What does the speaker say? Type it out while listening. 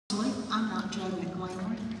I'm not Joe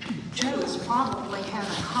McLaren. Joe is probably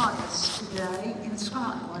having a caucus today in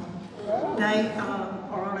Scotland. They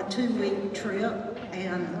are on a 2-week trip,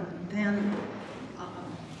 and then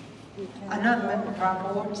another member of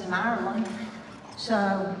our board is in Ireland.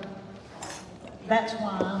 So that's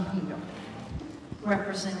why I'm here,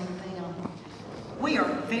 representing them. We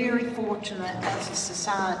are very fortunate as a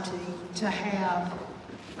society to have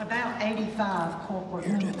about 85 corporate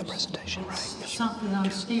members. You're doing the presentation, right? Something I'm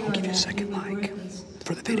steering I'll give you a at second mic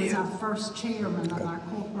for the video. Who is our first chairman of our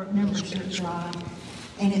corporate membership drive,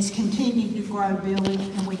 and it's continued to grow, Billy,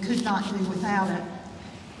 and we could not do without it.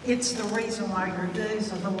 It's the reason why your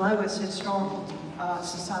dues are the lowest historical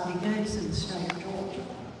society dues in the state of Georgia.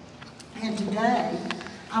 And today,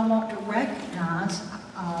 I want to recognize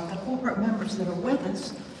the corporate members that are with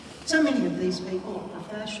us. So many of these people are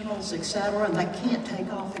professionals, etc., and they can't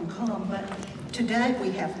take off and come, but today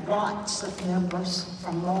we have lots of members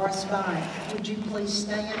from Morris Bank. Would you please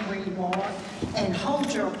stand where you are and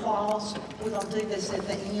hold your applause? We're going to do this at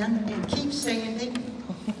the end, and keep standing.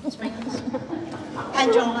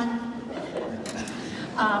 Hey, John.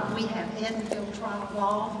 We have Edenfield Trial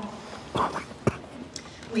Law.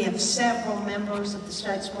 We have several members of the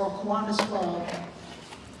Statesboro Kiwanis Club.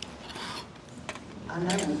 I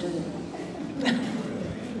know we do.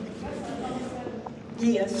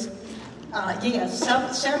 Yes. Yes,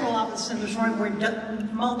 several of us in this room wear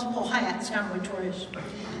multiple hats, haven't we, Trish?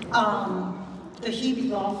 The Hubie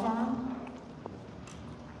Law Firm,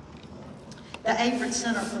 the Avery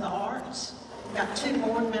Center for the Arts, we've got 2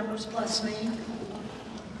 board members plus me,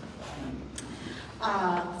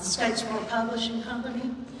 the Statesboro Publishing Company,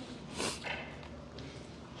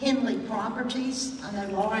 Henley Properties, I know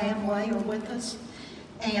Laura Ann Way are with us,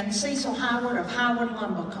 and Cecil Howard of Howard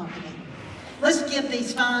Lumber Company. Let's give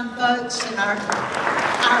these fine folks and our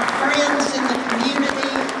friends in the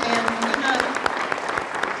community, and you know,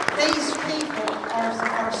 these people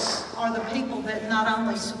are the people that not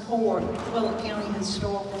only support the Bulloch County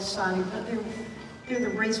Historical Society, but they're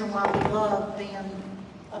the reason why we love being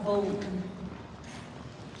a Bullocan.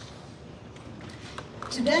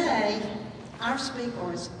 Today, our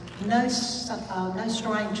speaker is no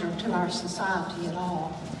stranger to our society at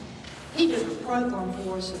all. He did a program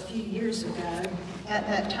for us a few years ago. At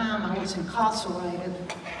that time, I was incarcerated.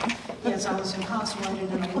 Yes, I was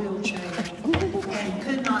incarcerated in a wheelchair and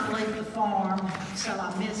could not leave the farm, so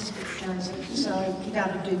I missed it, Joseph. So you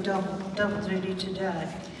got to do double duty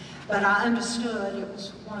today. But I understood it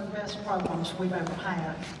was one of the best programs we've ever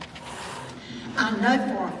had. I know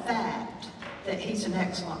for a fact that he's an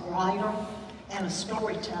excellent writer and a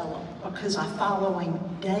storyteller because I follow him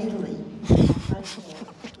daily on Facebook.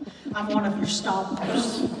 I'm one of your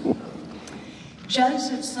stalkers.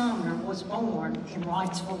 Joseph Sumner was born in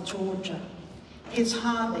Wrightsville, Georgia. His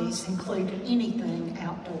hobbies include anything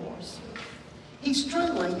outdoors. He's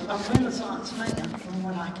truly a Renaissance man from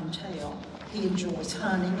what I can tell. He enjoys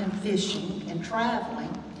hunting and fishing and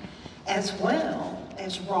traveling, as well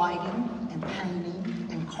as writing and painting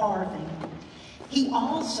and carving. He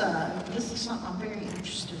also, this is something I'm very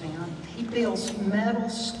interested in, he builds metal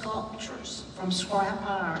sculptures from scrap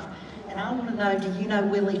iron. And I want to know, do you know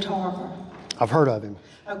Willie Tarver? I've heard of him.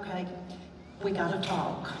 Okay, we got to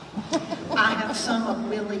talk. I have some of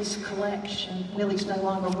Willie's collection. Willie's no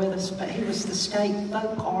longer with us, but he was the state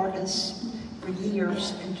folk artist for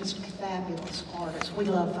years and just a fabulous artist. We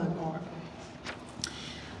love folk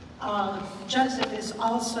art. Joseph is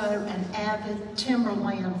also an avid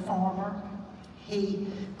timberland farmer. He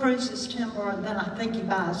cruises timber, and then I think he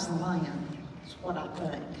buys the land. That's what I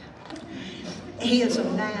think. He is a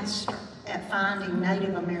master at finding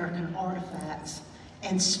Native American artifacts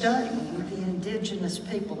and studying the indigenous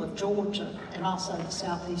people of Georgia and also the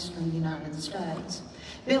southeastern United States.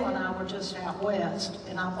 Bill and I were just out west,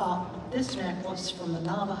 and I bought this necklace from the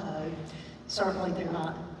Navajo. Certainly they're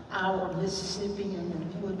not our Mississippian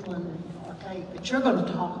and Woodland and Arcade, but you're going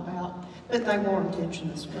to talk about, but they were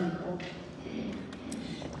indigenous people.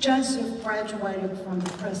 Joseph graduated from the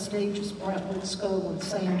prestigious Brentwood School in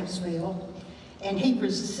Sandersville, and he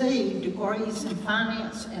received degrees in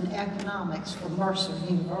finance and economics from Mercer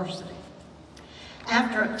University.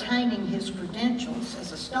 After obtaining his credentials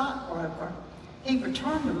as a stockbroker, he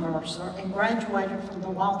returned to Mercer and graduated from the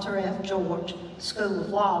Walter F. George School of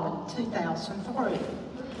Law in 2003.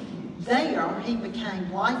 There, he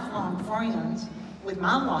became lifelong friends with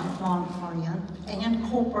my lifelong friend and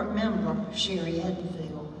corporate member, Sherry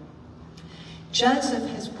Edenfield. Joseph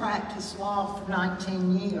has practiced law for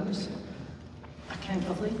 19 years. I can't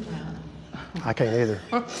believe that. I can't either.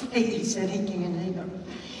 He said he can't either.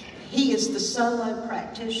 He is the solo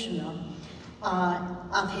practitioner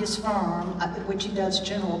of his firm, which he does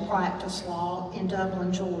general practice law in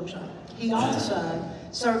Dublin, Georgia. He also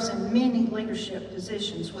serves in many leadership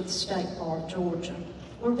positions with the State Bar of Georgia.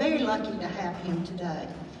 We're very lucky to have him today.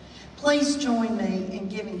 Please join me in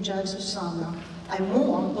giving Joseph Sumner a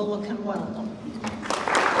warm Bulloch welcome.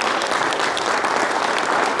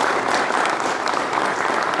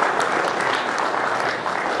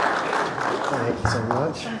 Thank you so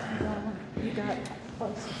much. You got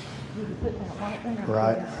close. You can put that right there.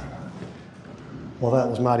 Right. Well, that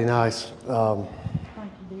was mighty nice. Thank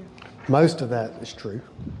you, dear. Most of that is true.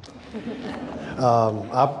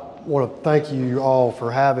 I want to thank you all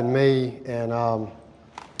for having me, and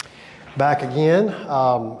back again.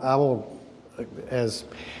 I will, as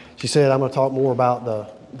she said, I'm going to talk more about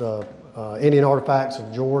the Indian artifacts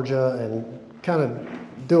of Georgia and kind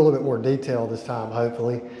of do a little bit more detail this time,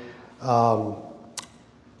 hopefully.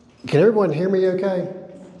 Can everyone hear me okay?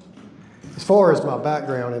 As far as my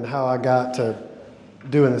background and how I got to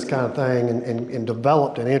doing this kind of thing and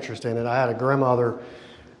developed an interest in it, I had a grandmother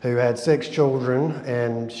who had 6 children,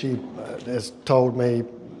 and she has told me,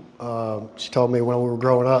 when we were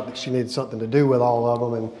growing up that she needed something to do with all of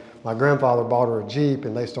them, and my grandfather bought her a Jeep,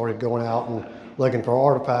 and they started going out and looking for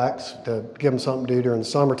artifacts to give them something to do during the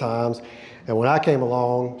summer times. And when I came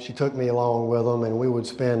along, she took me along with them, and we would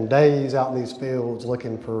spend days out in these fields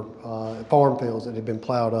looking for farm fields that had been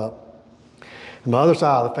plowed up. On my other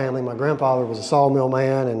side of the family, my grandfather was a sawmill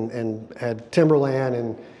man and had timberland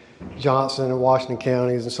in Johnson and Washington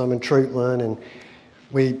counties and some in Treatland. And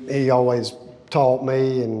he always taught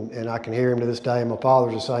me, and I can hear him to this day, my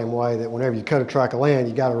father's the same way, that whenever you cut a tract of land,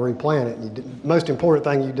 you got to replant it. The most important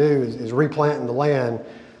thing you do is replanting the land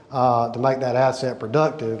to make that asset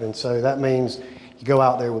productive. And so that means you go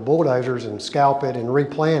out there with bulldozers and scalp it and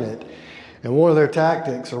replant it. And one of their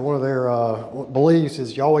tactics, or one of their beliefs,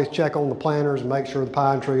 is you always check on the planters and make sure the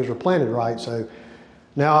pine trees are planted right. So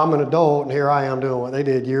now I'm an adult, and here I am doing what they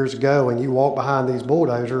did years ago, and you walk behind these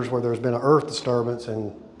bulldozers where there's been an earth disturbance,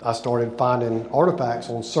 and I started finding artifacts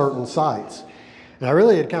on certain sites. And I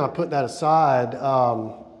really had kind of put that aside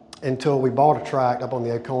until we bought a tract up on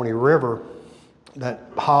the Oconee River. That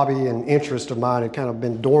hobby and interest of mine had kind of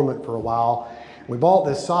been dormant for a while. We bought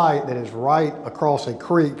this site that is right across a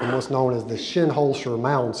creek from what's known as the Shinholsher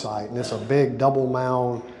Mound site. And it's a big double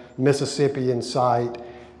mound Mississippian site.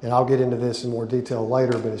 And I'll get into this in more detail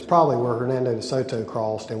later, but it's probably where Hernando de Soto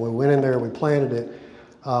crossed. And we went in there, we planted it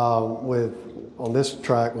on this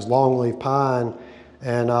tract was longleaf pine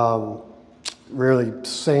and really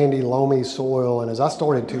sandy, loamy soil. And as I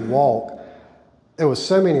started to walk, there was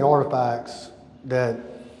so many artifacts that,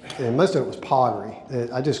 and most of it was pottery,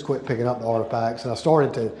 that I just quit picking up the artifacts, and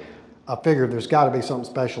I figured there's got to be something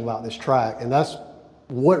special about this tract, and that's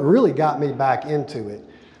what really got me back into it.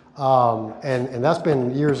 And that's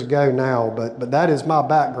been years ago now, but that is my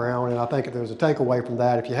background, and I think if there's a takeaway from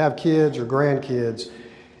that, if you have kids or grandkids,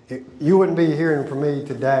 you wouldn't be hearing from me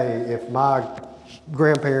today if my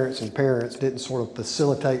grandparents and parents didn't sort of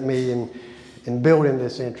facilitate me in building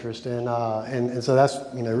this interest, and so that's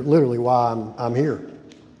literally why I'm here.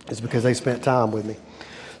 It's because they spent time with me.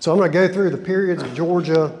 So I'm going to go through the periods of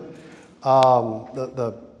Georgia,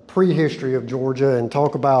 the prehistory of Georgia, and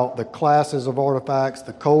talk about the classes of artifacts,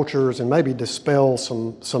 the cultures, and maybe dispel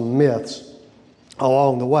some myths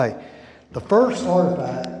along the way. The first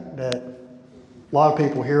artifact that a lot of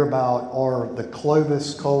people hear about are the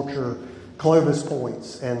Clovis culture, Clovis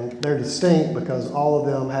points, and they're distinct because all of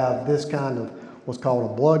them have this kind of what's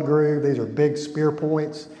called a blood groove. These are big spear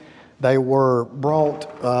points. They were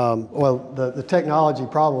brought, the technology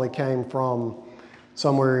probably came from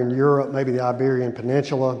somewhere in Europe, maybe the Iberian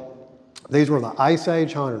Peninsula. These were the Ice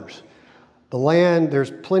Age hunters. The land, there's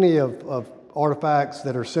plenty of artifacts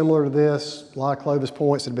that are similar to this, a lot of Clovis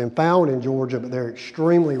points that have been found in Georgia, but they're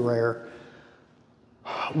extremely rare.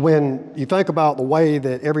 When you think about the way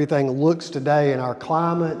that everything looks today in our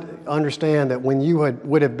climate, understand that when you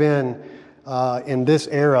would have been in this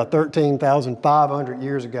era 13,500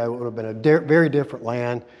 years ago, it would have been a very different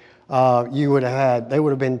land. They would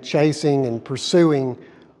have been chasing and pursuing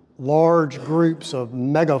large groups of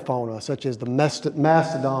megafauna, such as the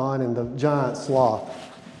mastodon and the giant sloth.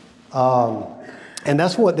 And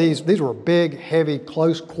that's what these were big, heavy,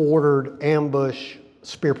 close-quartered ambush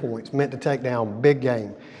spear points meant to take down big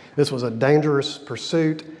game. This was a dangerous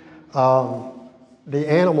pursuit. The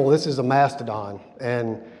animal, this is a mastodon,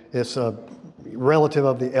 and it's a relative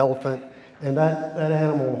of the elephant, and that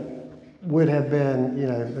animal would have been,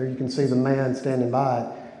 there you can see the man standing by it.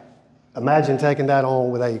 Imagine taking that on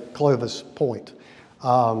with a Clovis point.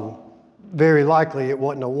 very likely it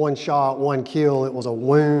wasn't a one shot, one kill, it was a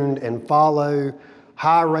wound and follow,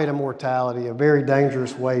 high rate of mortality, a very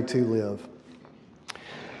dangerous way to live.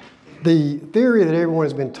 The theory that everyone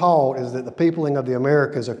has been taught is that the peopling of the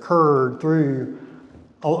Americas occurred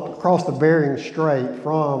across the Bering Strait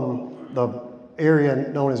from the area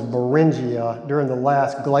known as Beringia during the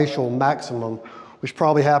last glacial maximum, which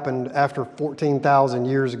probably happened after 14,000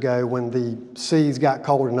 years ago when the seas got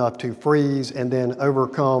cold enough to freeze and then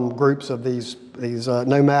overcome groups of these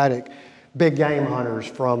nomadic big game hunters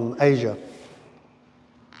from Asia.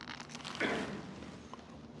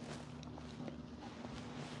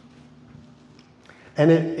 And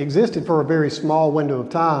it existed for a very small window of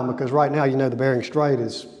time because right now, you know, the Bering Strait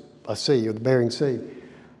is a sea, or the Bering Sea.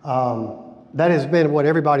 That has been what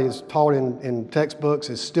everybody is taught in textbooks,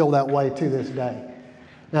 is still that way to this day.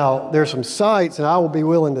 Now, there's some sites, and I will be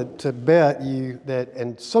willing to bet you that,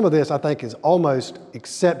 and some of this I think is almost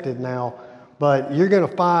accepted now, but you're going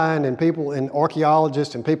to find, and people, and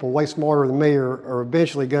archaeologists and people way smarter than me are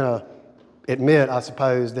eventually going to admit, I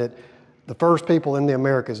suppose, that the first people in the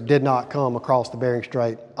Americas did not come across the Bering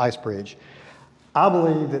Strait ice bridge. I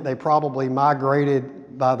believe that they probably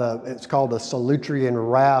migrated by it's called the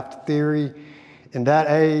Solutrean raft theory. In that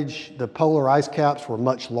age, the polar ice caps were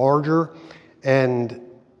much larger, and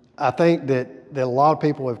I think that a lot of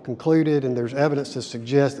people have concluded, and there's evidence to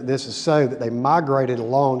suggest that this is so, that they migrated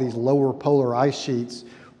along these lower polar ice sheets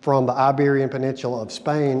from the Iberian Peninsula of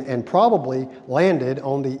Spain and probably landed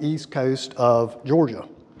on the east coast of Georgia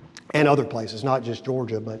and other places, not just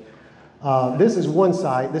Georgia. But this is one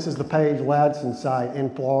site. This is the Page Ladson site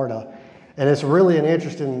in Florida. And it's really an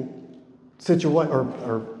interesting situation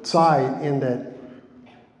or site in that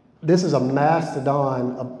this is a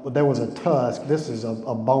mastodon. There was a tusk. This is a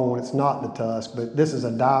bone. It's not the tusk, but this is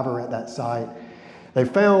a diver at that site. They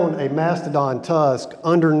found a mastodon tusk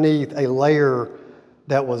underneath a layer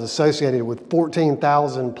that was associated with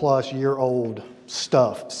 14,000 plus year old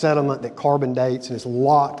stuff, sediment that carbon dates, and it's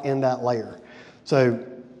locked in that layer. So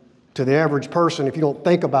to the average person, if you don't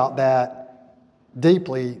think about that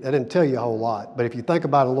deeply, that didn't tell you a whole lot. But if you think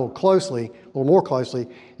about it a little more closely,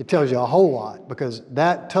 it tells you a whole lot, because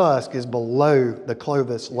that tusk is below the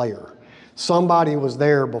Clovis layer. Somebody was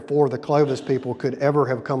there before the Clovis people could ever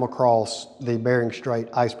have come across the Bering Strait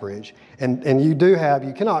ice bridge. And you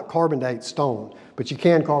cannot carbon date stone, but you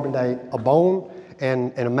can carbon date a bone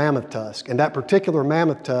and a mammoth tusk. And that particular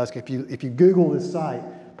mammoth tusk, if you Google this site,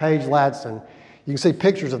 Page Ladson, you can see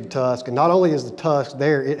pictures of the tusk. And not only is the tusk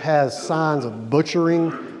there, it has signs of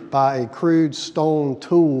butchering by a crude stone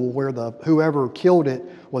tool where whoever killed it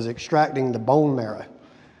was extracting the bone marrow.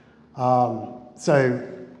 So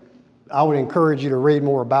I would encourage you to read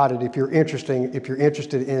more about it if you're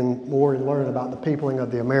interested in more and learning about the peopling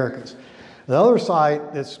of the Americas. The other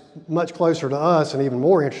site that's much closer to us and even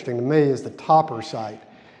more interesting to me is the Topper site.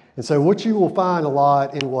 And so what you will find a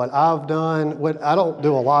lot in what I've done, I don't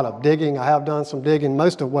do a lot of digging. I have done some digging.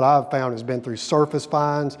 Most of what I've found has been through surface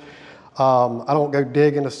finds. I don't go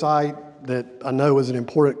dig in a site that I know is an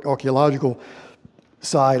important archaeological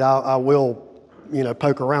site. I will,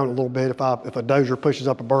 poke around a little bit. If a dozer pushes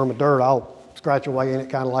up a berm of dirt, I'll scratch away in it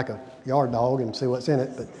kind of like a yard dog and see what's in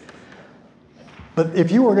it. But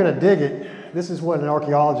if you were going to dig it, this is what an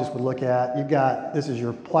archaeologist would look at. This is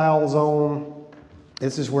your plow zone.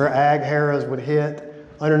 This is where ag harrows would hit.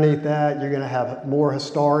 Underneath that, you're going to have more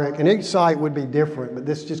historic. And each site would be different, but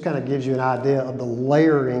this just kind of gives you an idea of the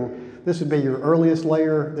layering. This would be your earliest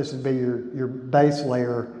layer. This would be your base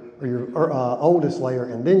layer, or your oldest layer.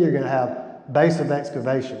 And then you're going to have base of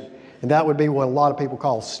excavation. And that would be what a lot of people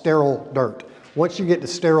call sterile dirt. Once you get to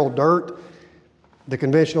sterile dirt, the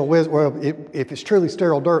conventional wisdom, well, if it's truly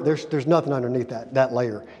sterile dirt, there's nothing underneath that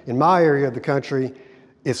layer. In my area of the country,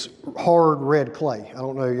 it's hard red clay. I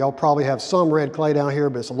don't know, y'all probably have some red clay down here,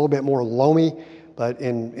 but it's a little bit more loamy. But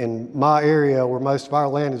in my area where most of our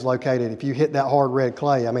land is located, if you hit that hard red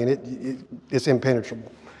clay, I mean, it's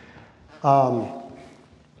impenetrable. You're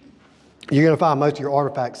going to find most of your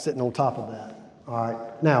artifacts sitting on top of that. All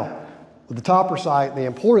right. Now, with the Topper site, the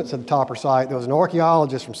importance of the Topper site, there was an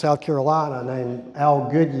archaeologist from South Carolina named Al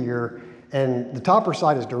Goodyear, and the Topper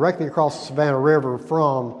site is directly across the Savannah River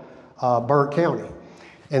from Burke County.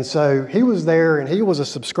 And so he was there, and he was a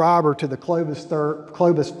subscriber to the Clovis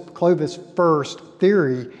first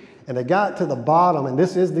theory, and they got to the bottom, and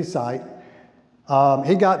this is the site.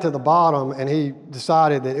 He got to the bottom, and he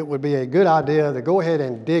decided that it would be a good idea to go ahead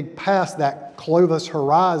and dig past that Clovis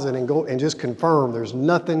horizon and go and just confirm there's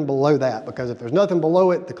nothing below that, because if there's nothing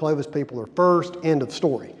below it, the Clovis people are first, end of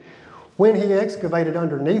story. When he excavated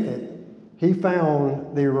underneath it, he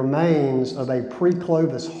found the remains of a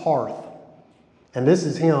pre-Clovis hearth And this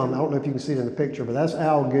is him. I don't know if you can see it in the picture, but that's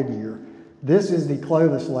Al Goodyear. This is the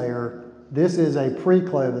Clovis layer. This is a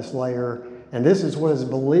pre-Clovis layer. And this is what is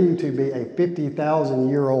believed to be a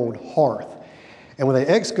 50,000-year-old hearth. And when they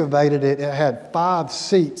excavated it, it had 5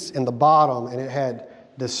 seats in the bottom, and it had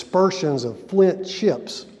dispersions of flint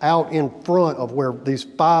chips out in front of where these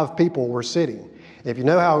 5 people were sitting. If you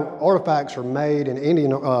know how artifacts are made and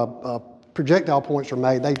Indian projectile points are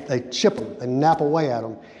made, they chip them, they nap away at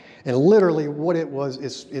them. And literally what it was,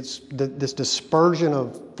 it's this dispersion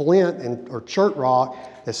of flint or chert rock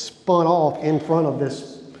that's spun off in front of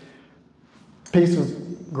this piece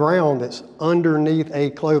of ground that's underneath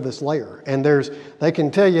a Clovis layer. And they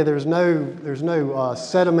can tell you there's no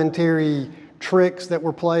sedimentary tricks that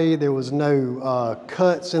were played. There was no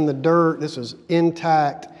cuts in the dirt. This was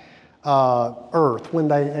intact earth when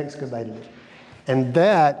they excavated it. And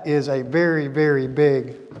that is a very, very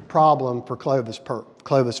big problem for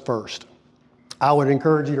Clovis first. I would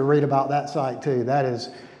encourage you to read about that site too.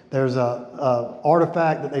 There's a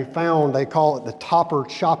artifact that they found, they call it the Topper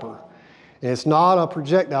Chopper. And it's not a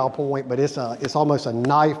projectile point, but it's almost a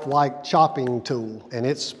knife-like chopping tool, and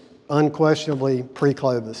it's unquestionably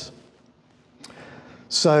pre-Clovis.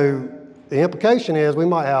 So the implication is we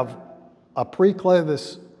might have a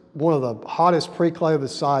pre-Clovis, one of the hottest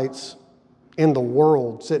pre-Clovis sites in the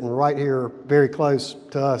world sitting right here very close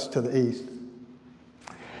to us to the east.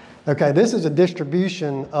 Okay, this is a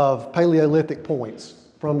distribution of Paleolithic points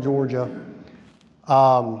from Georgia.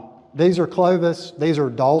 These are Clovis, these are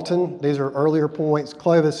Dalton, these are earlier points.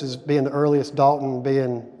 Clovis is being the earliest, Dalton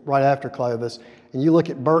being right after Clovis. And you look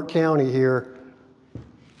at Burke County here,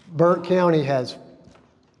 Burke County has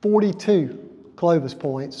 42 Clovis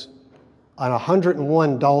points and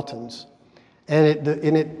 101 Daltons. And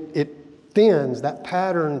it thins, that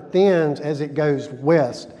pattern thins as it goes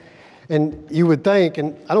west. And you would think,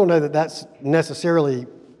 and I don't know that that's necessarily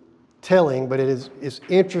telling, but it's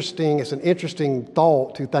interesting. It's an interesting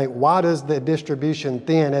thought to think, why does the distribution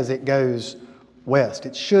thin as it goes west?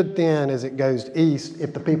 It should thin as it goes east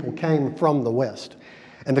if the people came from the west.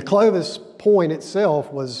 And the Clovis point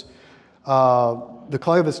itself was, the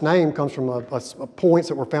Clovis name comes from points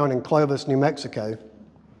that were found in Clovis, New Mexico.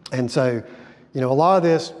 And so, a lot of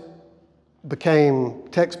this became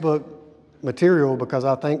textbook material because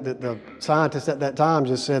I think that the scientists at that time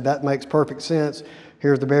just said that makes perfect sense.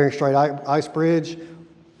 Here's the Bering Strait ice bridge.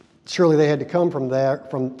 Surely they had to come from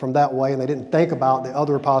that way, and they didn't think about the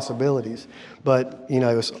other possibilities. But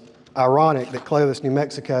it's ironic that Clovis, New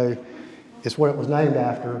Mexico, is what it was named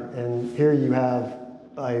after, and here you have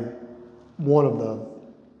one of the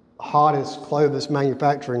hottest Clovis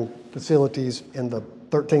manufacturing facilities in the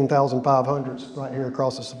 13,500s right here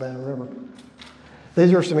across the Savannah River.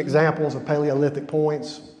 These are some examples of Paleolithic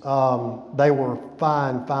points. They were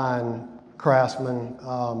fine craftsmen.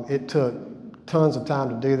 It took tons of time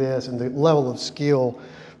to do this, and the level of skill.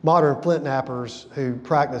 Modern flint knappers who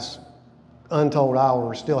practice untold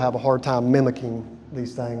hours still have a hard time mimicking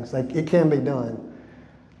these things. It can be done.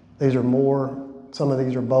 These are more, some of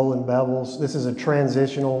these are bowl and bevels. This is a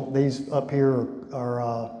transitional. These up here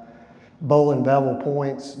are bowl and bevel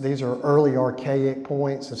points. These are early archaic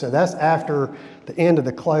points. And so that's after the end of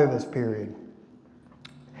the Clovis period.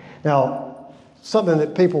 Now, something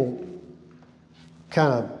that people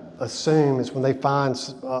kind of assume is when they find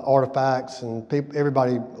artifacts, and a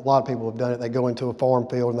lot of people have done it, they go into a farm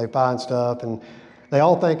field and they find stuff, and they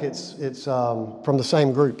all think it's from the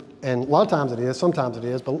same group. And a lot of times it is, sometimes it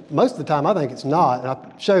is, but most of the time I think it's not. And I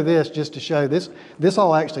show this just to show this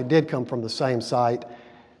all actually did come from the same site.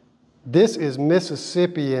 This is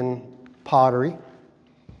Mississippian pottery.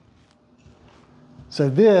 So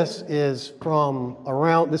this is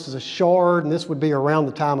this is a shard, and this would be around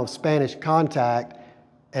the time of Spanish contact,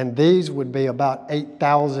 and these would be about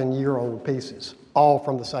 8,000-year-old pieces, all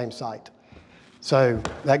from the same site. So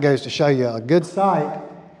that goes to show you a good site,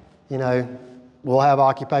 will have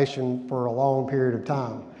occupation for a long period of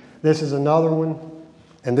time. This is another one,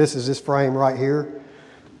 and this is this frame right here.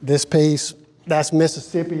 This piece, that's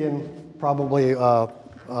Mississippian, probably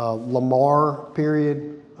Lamar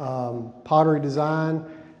period pottery design.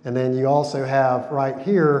 And then you also have right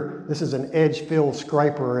here, this is an edge fill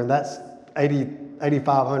scraper, and that's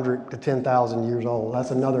 8,500 to 10,000 years old. That's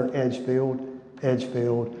another edge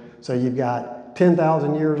filled. So you've got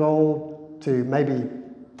 10,000 years old to maybe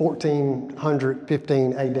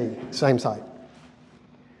 1415 AD, same site.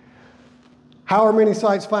 How are many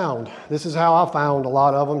sites found? This is how I found a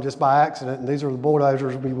lot of them, just by accident. And these are the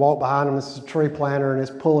bulldozers. We walk behind them. This is a tree planter, and it's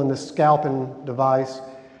pulling this scalping device.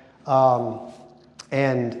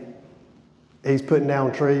 And he's putting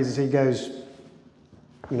down trees as he goes,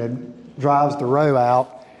 drives the row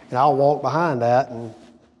out, and I'll walk behind that, and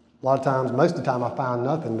a lot of times, most of the time I find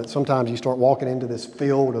nothing, but sometimes you start walking into this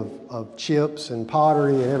field of chips and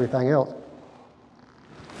pottery and everything else.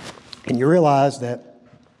 And you realize that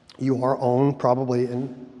you are on probably a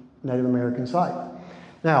Native American site.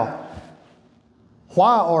 Now,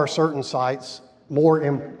 why are certain sites more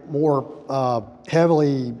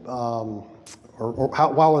heavily,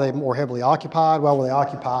 why were they more heavily occupied? Why were they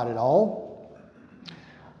occupied at all?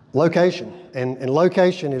 Location. And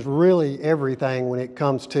location is really everything when it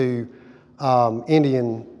comes to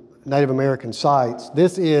Indian Native American sites.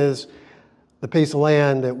 This is the piece of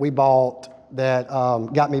land that we bought that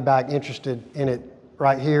got me back interested in it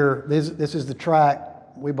right here. This is the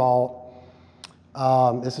tract we bought.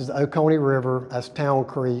 This is the Oconee River, that's Town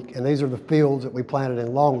Creek, and these are the fields that we planted in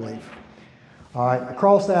Longleaf. All right,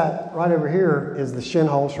 across that, right over here, is the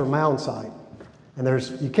Shinholster Mound site.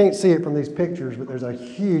 And you can't see it from these pictures, but there's a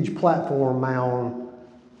huge platform mound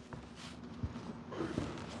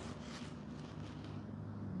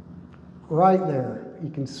right there. You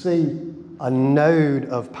can see a node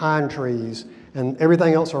of pine trees, and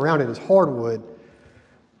everything else around it is hardwood.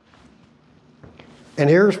 And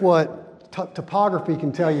here's what topography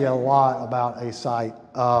can tell you a lot about a site.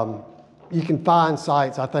 You can find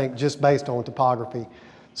sites, I think, just based on topography.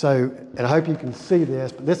 So, and I hope you can see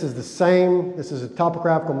this, but this is a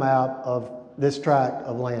topographical map of this tract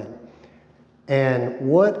of land. And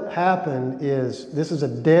what happened is, this is a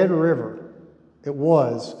dead river. It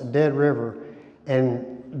was a dead river.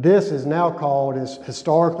 And this is now has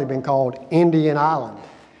historically been called Indian Island.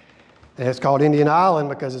 And it's called Indian Island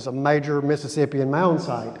because it's a major Mississippian mound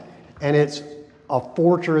site. And it's a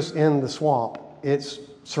fortress in the swamp. It's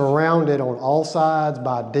surrounded on all sides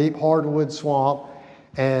by a deep hardwood swamp.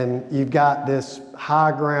 And you've got this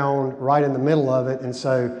high ground right in the middle of it. And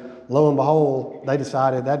so, lo and behold, they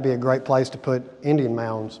decided that'd be a great place to put Indian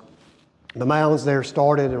mounds. The mounds there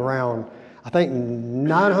started around, I think,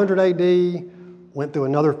 900 AD, went through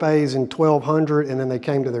another phase in 1200, and then they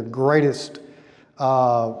came to their greatest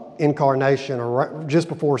incarnation just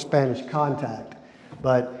before Spanish contact.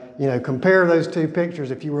 But, you know, compare those two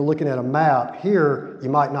pictures. If you were looking at a map, here you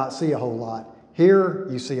might not see a whole lot. Here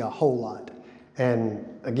you see a whole lot. And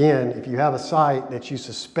again, if you have a site that you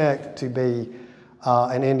suspect to be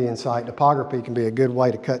an Indian site, topography can be a good way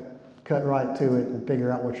to cut right to it and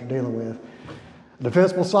figure out what you're dealing with. A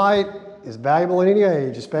defensible site is valuable in any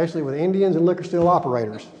age, especially with Indians and liquor still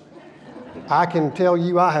operators. I can tell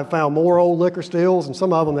you I have found more old liquor stills, and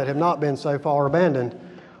some of them that have not been so far abandoned,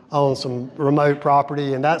 on some remote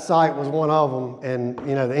property, and that site was one of them. And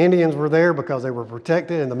you know, the Indians were there because they were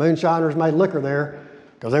protected, and the moonshiners made liquor there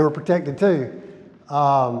because they were protected too.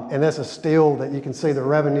 And that's a still that you can see the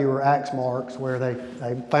revenue or axe marks where they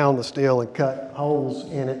found the still and cut holes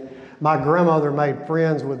in it. My grandmother made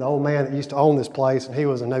friends with the old man that used to own this place, and he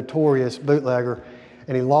was a notorious bootlegger.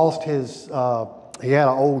 And he lost his, he had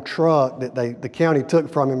an old truck that the county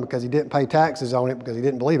took from him because he didn't pay taxes on it because he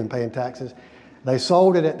didn't believe in paying taxes. They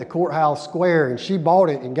sold it at the courthouse square, and she bought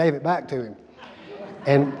it and gave it back to him.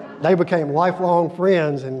 And they became lifelong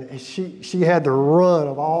friends, and she had the run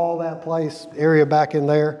of all that place area back in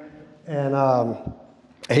there, and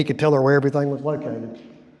he could tell her where everything was located.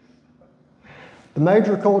 The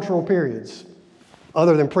major cultural periods,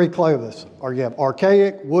 other than pre-Clovis, are you have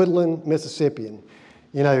Archaic, Woodland, Mississippian.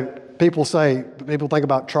 You know, people think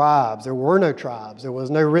about tribes. There were no tribes. There was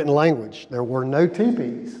no written language. There were no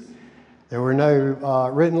teepees. There were no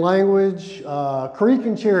written language. Creek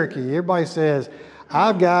and Cherokee, everybody says,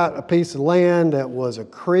 I've got a piece of land that was a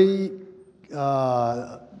Creek, there's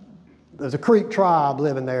a Creek tribe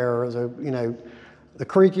living there, the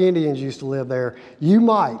Creek Indians used to live there. You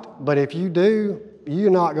might, but if you do, you're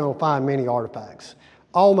not going to find many artifacts.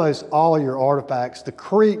 Almost all your artifacts, the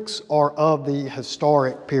Creeks are of the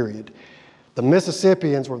historic period. The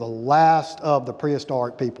Mississippians were the last of the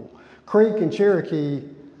prehistoric people. Creek and Cherokee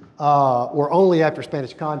were only after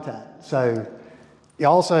Spanish contact. So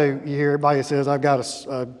you hear everybody says, I've got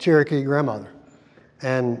a Cherokee grandmother.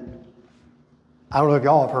 And I don't know if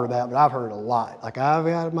y'all have heard that, but I've heard a lot. Like, I've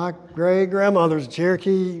got my great-grandmother's a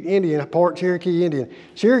Cherokee Indian, part Cherokee Indian.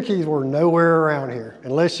 Cherokees were nowhere around here.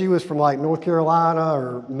 Unless she was from like North Carolina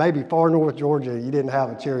or maybe far north Georgia, you didn't have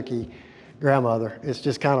a Cherokee grandmother. It's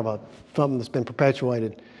just kind of something that's been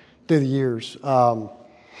perpetuated through the years. But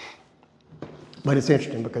it's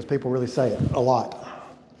interesting because people really say it a lot.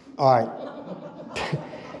 All right.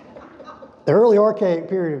 The early Archaic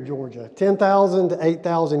period of Georgia, 10,000 to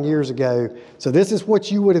 8,000 years ago. So this is what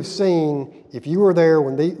you would have seen if you were there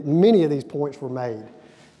when many of these points were made.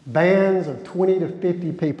 Bands of 20 to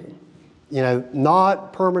 50 people.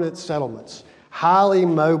 not permanent settlements, highly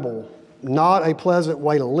mobile, not a pleasant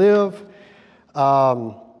way to live.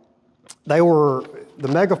 The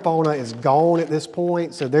megafauna is gone at this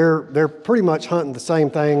point, so they're pretty much hunting the same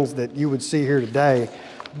things that you would see here today.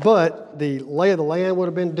 But the lay of the land would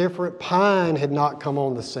have been different. Pine had not come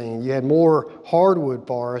on the scene. You had more hardwood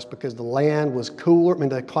forest because the land was cooler.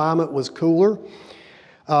 The climate was cooler.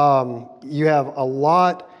 You have a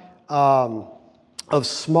lot of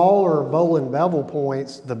smaller bowl and bevel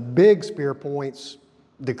points. The big spear points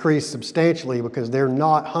decrease substantially because they're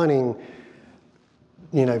not hunting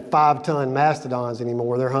 5-ton mastodons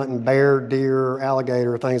anymore. They're hunting bear, deer,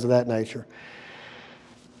 alligator, things of that nature.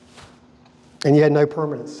 And you had no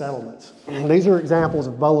permanent settlements. These are examples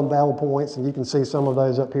of bowl and bevel points, and you can see some of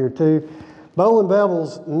those up here too. Bowl and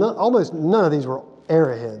bevels, almost none of these were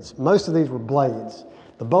arrowheads. Most of these were blades.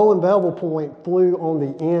 The bowl and bevel point flew on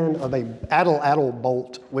the end of a addle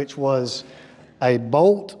bolt, which was a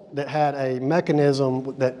bolt that had a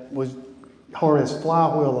mechanism that was harnessed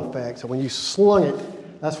flywheel effect. So when you slung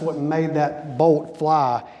it, that's what made that bolt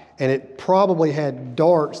fly. And it probably had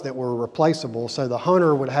darts that were replaceable. So the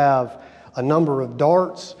hunter would have a number of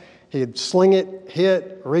darts. He'd sling it,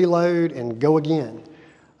 hit, reload, and go again.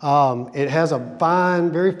 It has a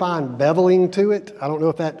very fine beveling to it. I don't know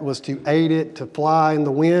if that was to aid it to fly in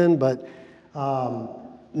the wind, but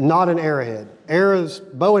not an arrowhead.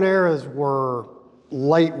 Bow and arrows were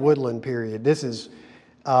late woodland period. This is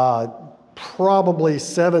probably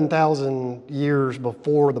 7,000 years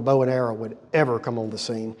before the bow and arrow would ever come on the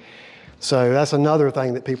scene. So that's another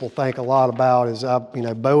thing that people think a lot about is,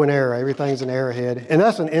 bow and arrow, everything's an arrowhead. And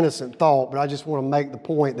that's an innocent thought, but I just want to make the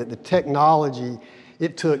point that the technology,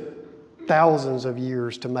 it took thousands of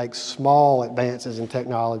years to make small advances in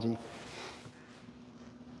technology.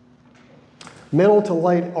 Middle to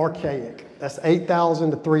late archaic, that's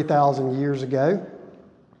 8,000 to 3,000 years ago.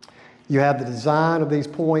 You have the design of these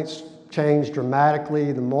points changed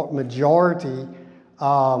dramatically. The majority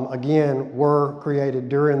again, were created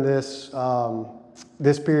during this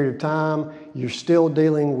period of time. You're still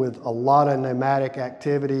dealing with a lot of nomadic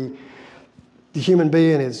activity. The human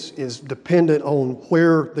being is dependent on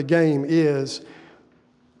where the game is,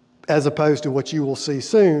 as opposed to what you will see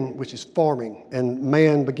soon, which is farming. And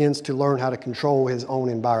man begins to learn how to control his own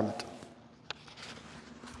environment.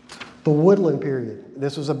 The woodland period.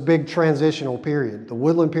 This was a big transitional period. The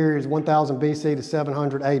woodland period is 1000 BC to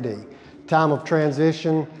 700 AD. Time of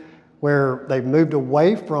transition where they've moved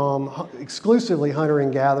away from exclusively hunting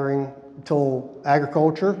and gathering to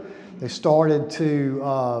agriculture. They started to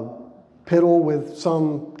piddle with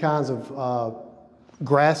some kinds of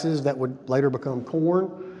grasses that would later become corn.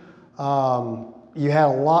 You had a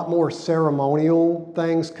lot more ceremonial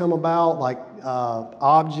things come about, like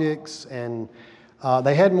objects, and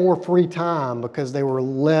they had more free time because they were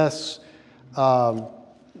less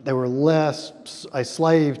a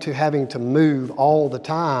slave to having to move all the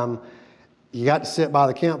time. You got to sit by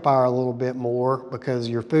the campfire a little bit more because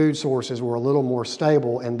your food sources were a little more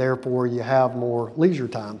stable, and therefore you have more leisure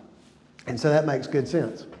time. And so that makes good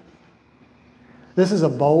sense. This is a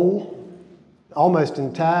bowl, almost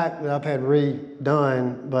intact, that I've had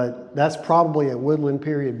redone, but that's probably a woodland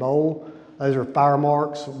period bowl. Those are fire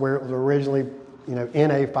marks where it was originally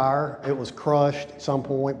in a fire. It was crushed at some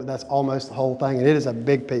point, but that's almost the whole thing. And it is a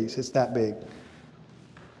big piece. It's that big.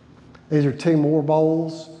 These are two more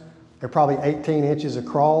bowls. They're probably 18 inches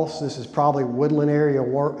across. This is probably woodland era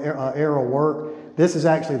work. This is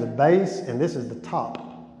actually the base, and this is the top.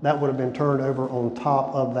 That would have been turned over on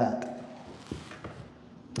top of that.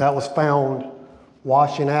 That was found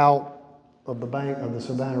washing out of the bank of the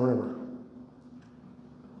Savannah River.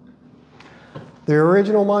 The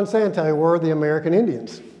original Monsanto were the American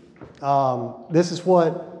Indians. This is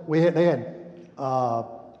what we had. They had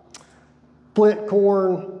flint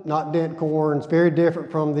corn, not dent corn. It's very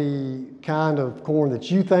different from the kind of corn that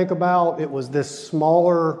you think about. It was this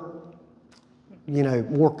smaller,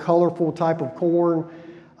 more colorful type of corn.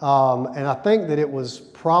 And I think that it was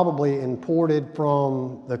probably imported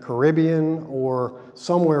from the Caribbean or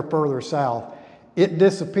somewhere further south. It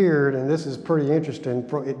disappeared, and this is pretty interesting,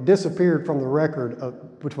 it disappeared from the record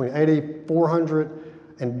of between AD 400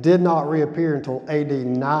 and did not reappear until AD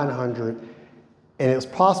 900. And it was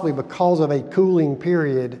possibly because of a cooling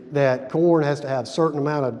period that corn has to have a certain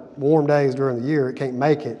amount of warm days during the year. It can't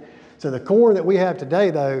make it. So the corn that we have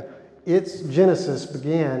today, though, its genesis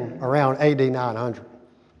began around AD 900.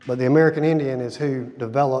 But the American Indian is who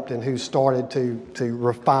developed and who started to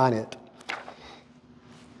refine it.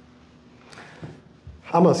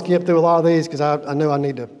 I'm going to skip through a lot of these because I know I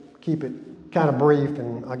need to keep it kind of brief,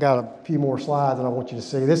 and I got a few more slides that I want you to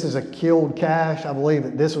see. This is a killed cache. I believe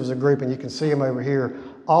that this was a group, and you can see them over here.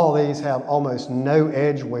 All of these have almost no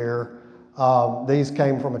edge wear. These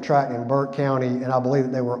came from a tract in Burke County, and I believe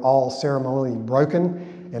that they were all ceremonially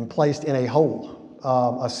broken and placed in a hole.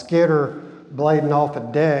 A skidder blading off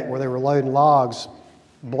a deck where they were loading logs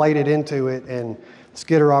bladed into it, and the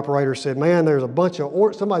skidder operator said, "Man, there's a bunch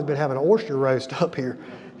of, somebody's been having an oyster roast up here."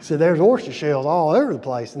 He said, "There's oyster shells all over the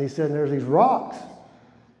place." And he said, "There's these rocks."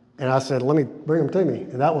 And I said, "Let me bring them to me."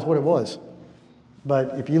 And that was what it was.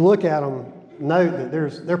 But if you look at them, note that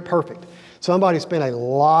they're perfect. Somebody spent a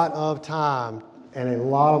lot of time and a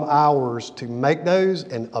lot of hours to make those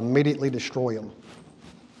and immediately destroy them.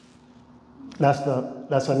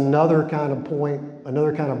 That's another kind of point,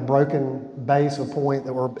 another kind of broken base of point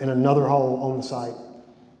that were in another hole on the site.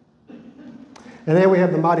 And then we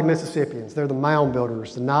have the mighty Mississippians. They're the mound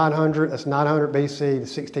builders. The 900, that's 900 BC to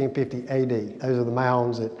 1650 AD. Those are the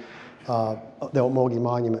mounds at the Ocmulgee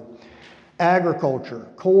Monument. Agriculture,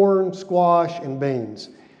 corn, squash, and beans.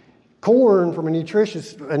 Corn, from a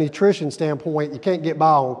nutrition standpoint, you can't get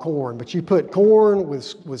by on corn, but you put corn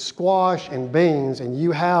with squash and beans, and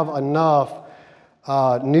you have enough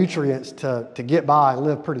nutrients to get by and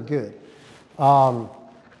live pretty good.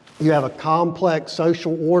 You have a complex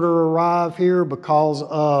social order arrive here because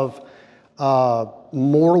of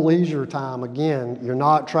more leisure time. Again, you're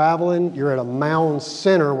not traveling, you're at a mound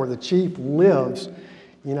center where the chief lives.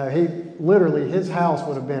 You know, his house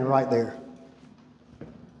would have been right there.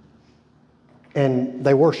 And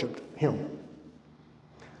they worshiped him.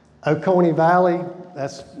 Oconee Valley,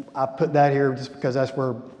 I put that here just because that's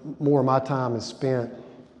where more of my time is spent,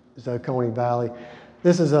 is Oconee Valley.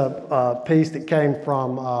 This is a piece that came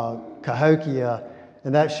from Cahokia,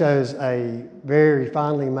 and that shows a very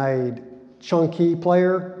finely made chunky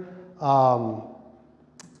player. In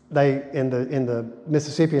the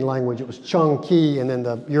Mississippian language, it was chunky, and then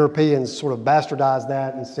the Europeans sort of bastardized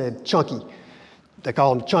that and said chunky. They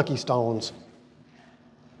call them chunky stones.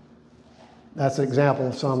 That's an example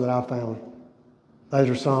of some that I found. Those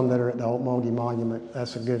are some that are at the Ocmulgee Monument.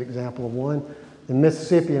 That's a good example of one. The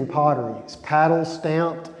Mississippian pottery. It's paddle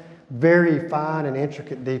stamped, very fine and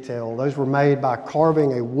intricate detail. Those were made by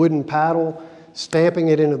carving a wooden paddle, stamping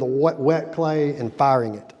it into the wet clay, and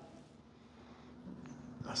firing it.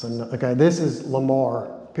 Okay, this is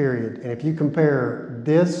Lamar, period. And if you compare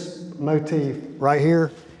this motif right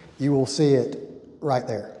here, you will see it right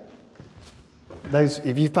there.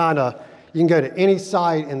 If you find you can go to any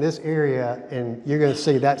site in this area and you're going to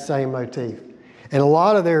see that same motif. And a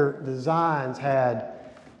lot of their designs had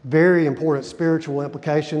very important spiritual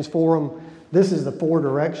implications for them. This is the four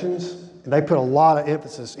directions. And they put a lot of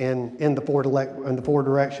emphasis in the four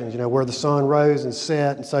directions, you know, where the sun rose and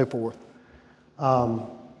set and so forth.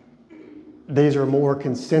 These are more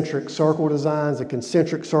concentric circle designs. The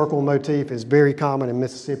concentric circle motif is very common in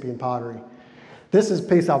Mississippian pottery. This is a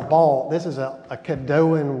piece I bought. This is a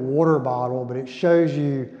Caddoan water bottle, but it shows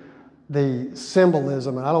you the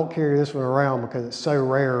symbolism, and I don't carry this one around because it's so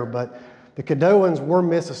rare, but the Caddoans were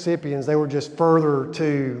Mississippians. They were just further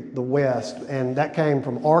to the west, and that came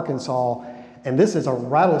from Arkansas, and this is a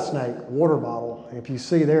rattlesnake water bottle. And if you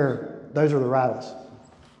see there, those are the rattles.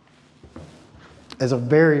 It's a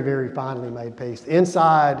very, very finely made piece. The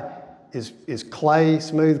inside is clay,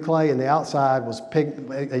 smooth clay, and the outside was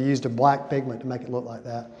they used a black pigment to make it look like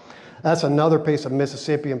that. That's another piece of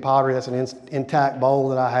Mississippian pottery. That's an intact bowl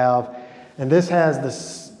that I have. And this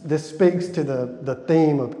speaks to the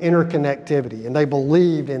theme of interconnectivity. And they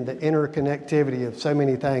believed in the interconnectivity of so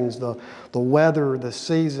many things, the weather, the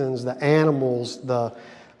seasons, the animals,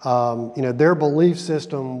 their belief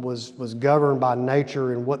system was governed by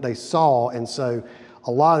nature and what they saw. And so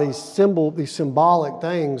a lot of these symbolic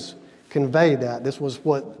things convey that. This was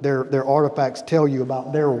what their artifacts tell you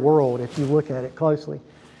about their world if you look at it closely.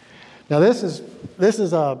 Now this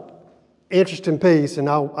is a interesting piece, and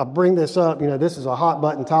I'll bring this up. You know, this is a hot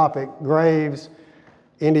button topic: graves,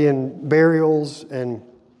 Indian burials, and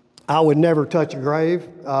I would never touch a grave.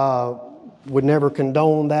 Would never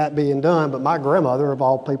condone that being done. But my grandmother, of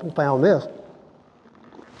all people, found this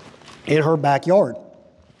in her backyard,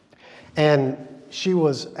 and she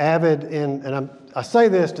was avid and I say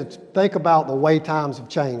this to think about the way times have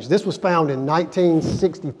changed. This was found in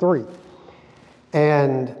 1963,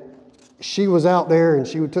 and she was out there and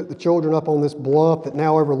she took the children up on this bluff that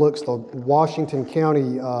now overlooks the Washington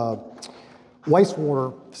County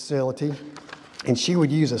wastewater facility, and she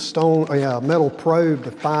would use a metal probe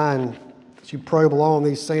to find, she'd probe along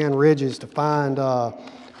these sand ridges to find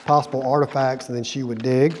possible artifacts, and then she would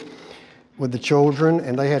dig. with the children,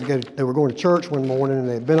 and they were going to church one morning, and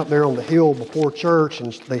they had been up there on the hill before church,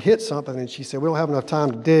 and they hit something, and she said, we don't have enough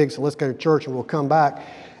time to dig, so let's go to church and we'll come back.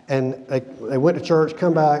 And they went to church,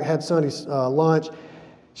 come back, had Sunday's lunch.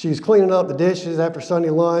 She's cleaning up the dishes after Sunday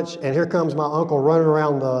lunch, and here comes my uncle running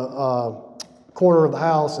around the corner of the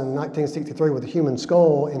house in 1963 with a human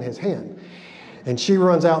skull in his hand. And she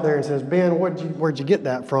runs out there and says, Ben, where'd you get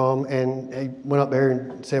that from? And he went up there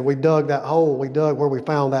and said, we dug that hole. We dug where we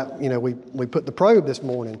found that, we put the probe this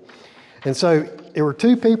morning. And so there were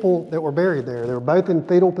two people that were buried there. They were both in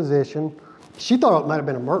fetal position. She thought it might have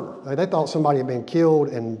been a murder. They thought somebody had been killed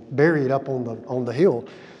and buried up on the hill.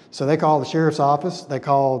 So they called the sheriff's office. They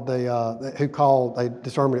called they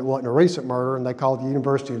determined it wasn't a recent murder, and they called the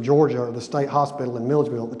University of Georgia, or the state hospital in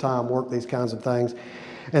Milledgeville at the time, worked these kinds of things.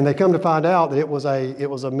 And they come to find out that it was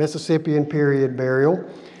a Mississippian period burial,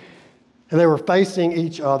 and they were facing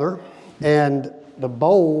each other. And the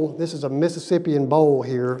bowl, this is a Mississippian bowl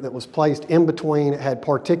here that was placed in between. It had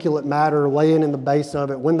particulate matter laying in the base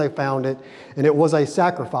of it when they found it, and it was a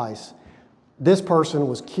sacrifice. This person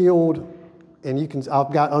was killed, and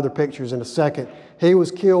I've got other pictures in a second. He was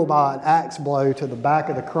killed by an axe blow to the back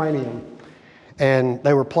of the cranium, and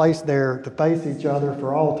they were placed there to face each other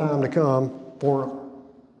for all time to come for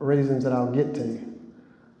reasons that I'll get to.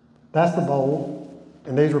 That's the bowl.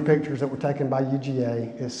 And these were pictures that were taken by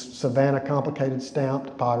UGA. It's Savannah complicated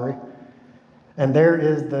stamped pottery. And there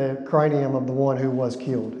is the cranium of the one who was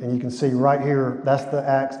killed. And you can see right here, that's the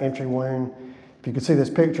axe entry wound. If you can see this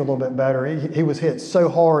picture a little bit better, he was hit so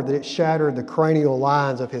hard that it shattered the cranial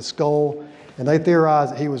lines of his skull. And they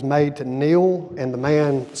theorized that he was made to kneel, and the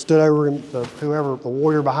man stood over him, the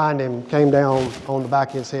warrior behind him came down on the back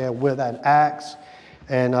of his head with an axe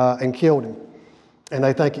and killed him. And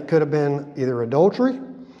they think it could have been either adultery,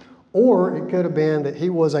 or it could have been that he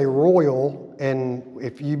was a royal, and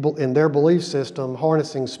in their belief system,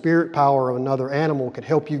 harnessing spirit power of another animal could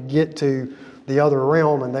help you get to the other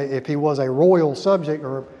realm. And if he was a royal subject,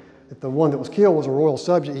 or if the one that was killed was a royal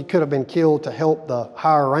subject, he could have been killed to help the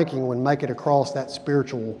higher ranking one make it across that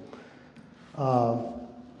spiritual,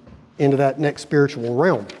 into that next spiritual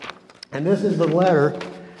realm. And this is the letter,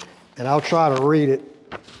 and I'll try to read it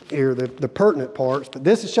here, the pertinent parts, but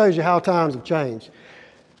this shows you how times have changed.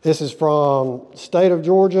 This is from the state of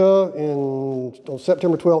Georgia on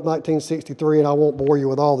September 12, 1963, and I won't bore you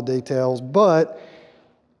with all the details, but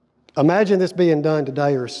imagine this being done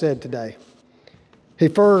today or said today. He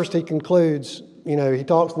concludes, he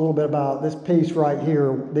talks a little bit about this piece right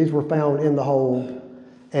here. These were found in the hole,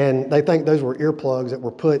 and they think those were earplugs that were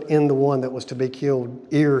put in the one that was to be killed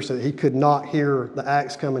ear so that he could not hear the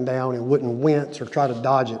axe coming down and wouldn't wince or try to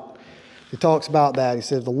dodge it. He talks about that. He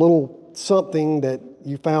says the little something that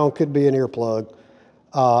you found could be an earplug.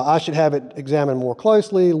 I should have it examined more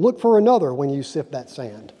closely. Look for another when you sift that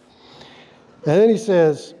sand. And then he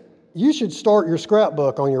says, you should start your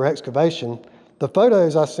scrapbook on your excavation. The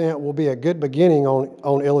photos I sent will be a good beginning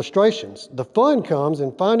on illustrations. The fun comes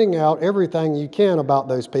in finding out everything you can about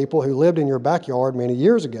those people who lived in your backyard many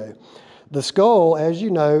years ago. The skull, as you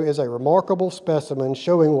know, is a remarkable specimen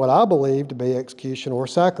showing what I believe to be execution or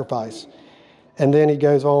sacrifice. And then he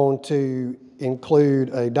goes on to include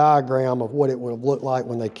a diagram of what it would have looked like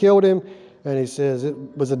when they killed him. And he says it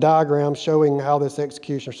was a diagram showing how this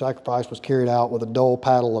execution or sacrifice was carried out with a dull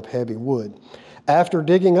paddle of heavy wood. After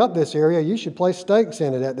digging up this area, you should place stakes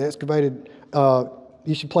in it at the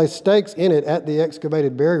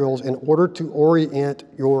excavated burials in order to orient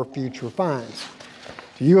your future finds.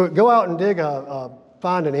 So you go out and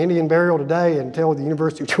find an Indian burial today and tell the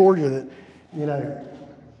University of Georgia that,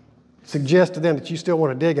 suggest to them that you still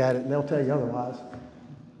want to dig at it, and they'll tell you otherwise.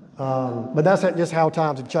 But that's just how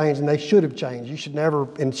times have changed, and they should have changed. You should never,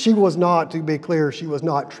 and she was not, to be clear, she was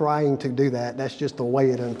not trying to do that. That's just the way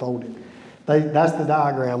it unfolded. That's the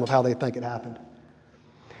diagram of how they think it happened.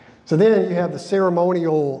 So then you have the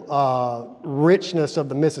ceremonial richness of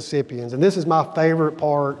the Mississippians, and this is my favorite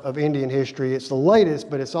part of Indian history. It's the latest,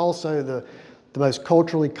 but it's also the most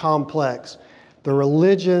culturally complex. The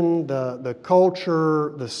religion, the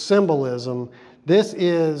culture, the symbolism. This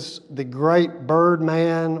is the great bird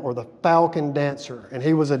man or the falcon dancer, and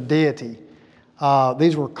he was a deity.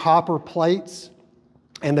 These were copper plates,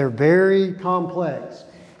 and they're very complex.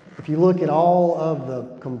 If you look at all of the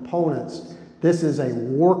components, this is a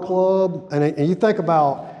war club, and you think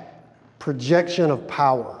about projection of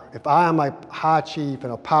power. If I am a high chief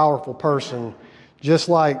and a powerful person, just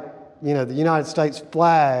like the United States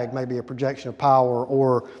flag may be a projection of power,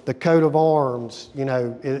 or the coat of arms,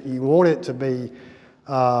 you want it to be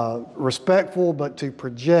respectful, but to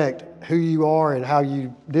project who you are and how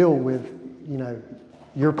you deal with,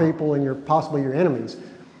 your people and possibly your enemies.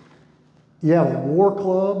 You have a war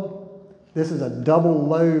club. This is a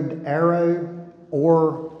double-lobed arrow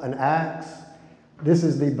or an axe. This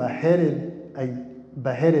is the beheaded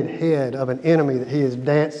head of an enemy that he is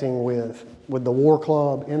dancing with the war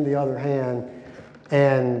club in the other hand.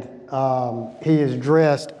 And he is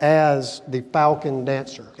dressed as the falcon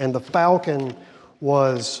dancer. And the falcon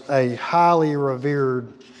was a highly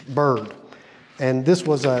revered bird. And this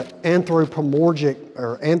was an anthropomorphic,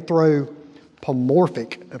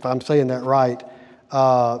 if I'm saying that right,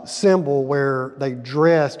 symbol where they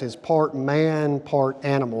dressed as part man, part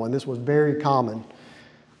animal. And this was very common.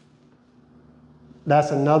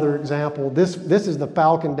 That's another example. This is the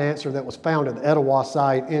falcon dancer that was found at the Etowah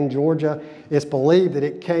site in Georgia. It's believed that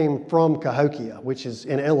it came from Cahokia, which is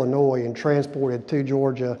in Illinois, and transported to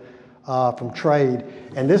Georgia from trade.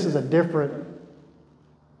 And this is a different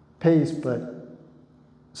piece, but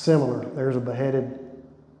similar. There's the beheaded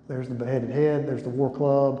head, there's the war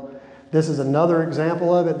club. This is another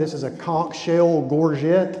example of it. This is a conch shell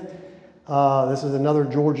gorget. This is another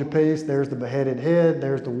Georgia piece. There's the beheaded head,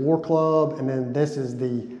 there's the war club, and then this is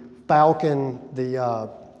the falcon, the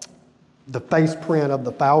face print of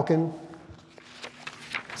the falcon.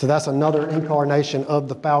 So that's another incarnation of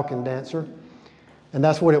the falcon dancer. And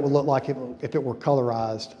that's what it would look like if it were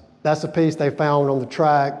colorized. That's a piece they found on the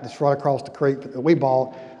track that's right across the creek that we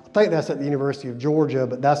bought. I think that's at the University of Georgia,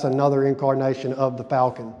 but that's another incarnation of the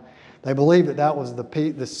falcon. They believe that was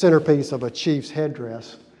the centerpiece of a chief's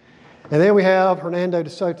headdress. And then we have Hernando de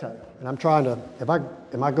Soto. And I'm trying to,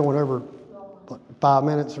 am I going over 5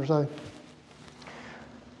 minutes or so?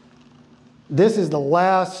 This is the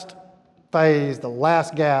last phase, the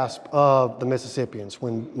last gasp of the Mississippians.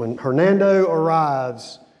 When Hernando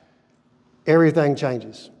arrives, everything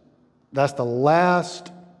changes. That's the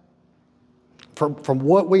last, from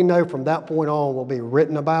what we know from that point on, will be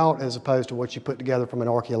written about as opposed to what you put together from an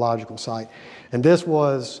archaeological site. And this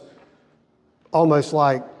was almost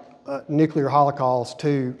like a nuclear holocaust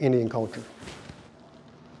to Indian culture.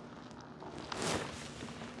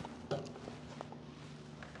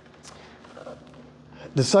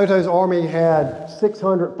 De Soto's army had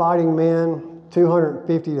 600 fighting men,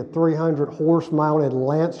 250 to 300 horse-mounted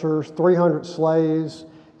lancers, 300 slaves.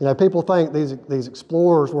 You know, people think these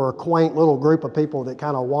explorers were a quaint little group of people that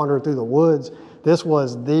kind of wandered through the woods. This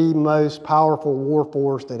was the most powerful war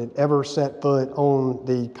force that had ever set foot on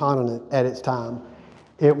the continent at its time.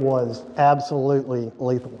 It was absolutely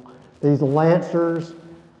lethal. These lancers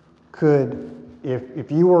could,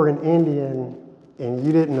 if you were an Indian and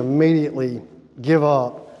you didn't immediately give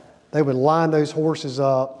up, they would line those horses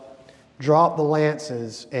up, drop the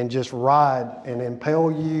lances, and just ride and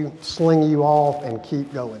impale you, sling you off, and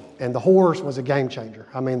keep going. And the horse was a game changer.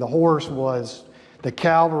 I mean, the horse was the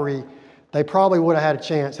cavalry. They probably would have had a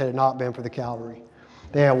chance had it not been for the cavalry.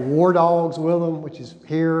 They had war dogs with them, which is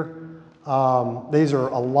here. These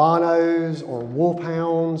are Alanos or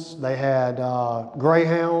wolfhounds. They had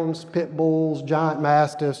greyhounds, pit bulls, giant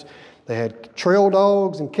mastiffs. They had trail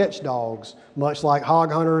dogs and catch dogs, much like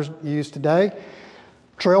hog hunters use today.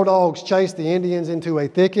 Trail dogs chased the Indians into a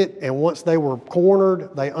thicket, and once they were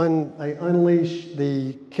cornered, they unleashed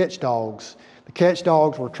the catch dogs. The catch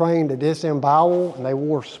dogs were trained to disembowel, and they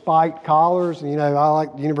wore spiked collars. And you know, I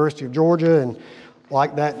like the University of Georgia, and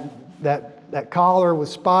like that collar with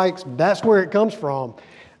spikes. That's where it comes from.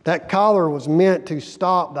 That collar was meant to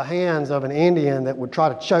stop the hands of an Indian that would try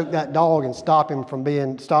to choke that dog and stop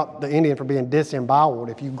the Indian from being disemboweled.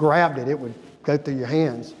 If you grabbed it, it would go through your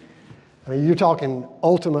hands. I mean, you're talking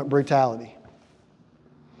ultimate brutality.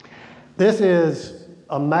 This is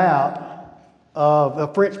a map of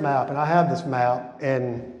a French map, and I have this map,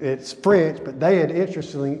 and it's French, but they had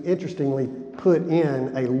interestingly put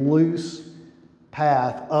in a loose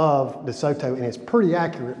path of De Soto, and it's pretty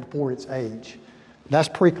accurate for its age. That's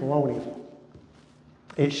pre-colonial.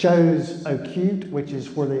 It shows Ocute, which is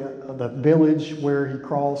where the village where he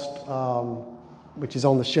crossed, which is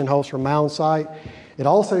on the Shinholster Mound site. It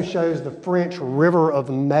also shows the French River of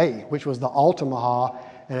May, which was the Altamaha.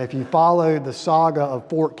 And if you follow the saga of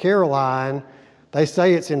Fort Caroline, they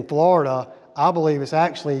say it's in Florida. I believe it's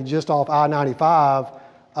actually just off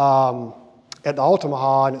I-95 at the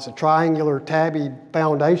Altamaha, and it's a triangular tabby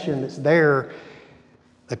foundation that's there.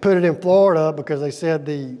 They put it in Florida because they said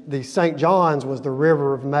the St. John's was the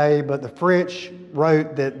River of May, but the French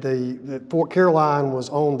wrote that Fort Caroline was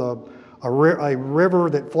on a river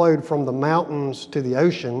that flowed from the mountains to the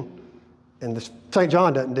ocean, and the St.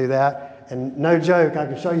 John doesn't do that. And no joke, I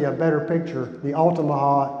can show you a better picture. The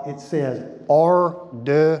Altamaha, it says R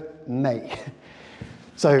de May.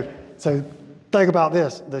 So Think about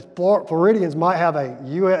this. The Floridians might have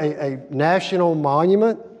a national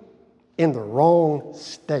monument in the wrong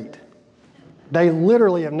state. They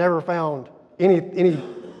literally have never found any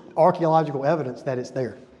archaeological evidence that it's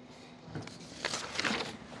there.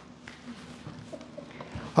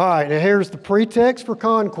 All right, now here's the pretext for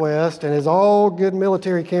conquest, and as all good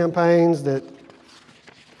military campaigns that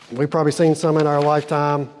we've probably seen some in our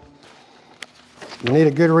lifetime, you need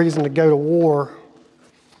a good reason to go to war,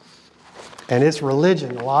 and it's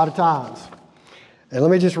religion a lot of times. And let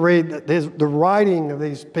me just read, the writing of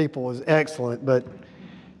these people is excellent, but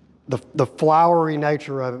the flowery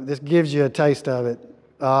nature of it, this gives you a taste of it.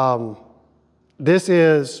 This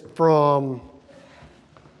is from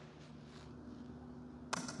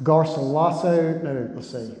Garcilaso, let's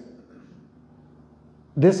see.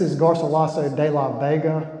 This is Garcilaso de la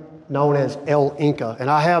Vega, known as El Inca, and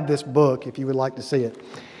I have this book if you would like to see it.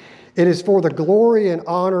 It is for the glory and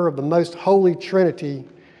honor of the most holy Trinity,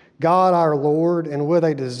 God our Lord, and with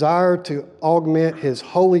a desire to augment His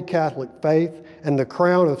holy Catholic faith and the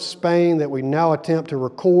crown of Spain that we now attempt to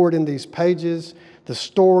record in these pages the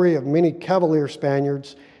story of many Cavalier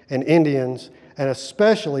Spaniards and Indians, and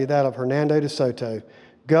especially that of Hernando de Soto,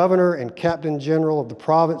 Governor and Captain General of the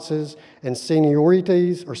provinces and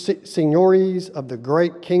seigniories of the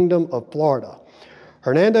great kingdom of Florida.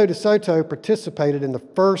 Hernando de Soto participated in the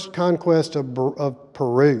first conquest of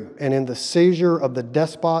Peru and in the seizure of the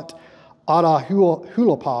despot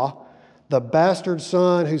Atahualpa, the bastard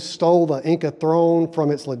son who stole the Inca throne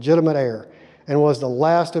from its legitimate heir and was the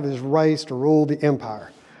last of his race to rule the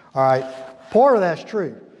empire. All right, part of that's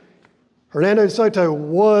true. Hernando de Soto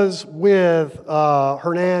was with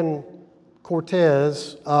Hernan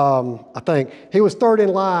Cortez, I think. He was third in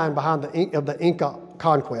line behind the Inca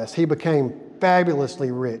conquest. He became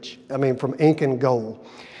fabulously rich, from Incan gold.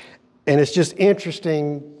 And it's just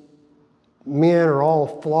interesting, men are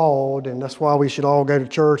all flawed, and that's why we should all go to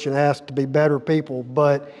church and ask to be better people.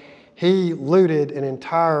 But he looted an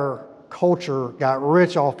entire culture, got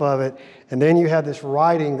rich off of it, and then you have this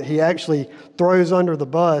writing that he actually throws under the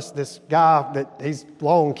bus, this guy that he's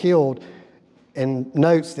long killed, and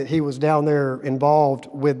notes that he was down there involved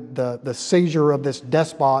with the seizure of this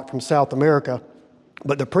despot from South America.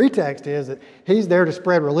 But the pretext is that he's there to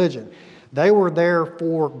spread religion. They were there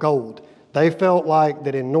for gold. They felt like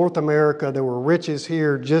that in North America there were riches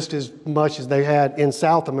here just as much as they had in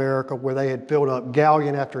South America, where they had filled up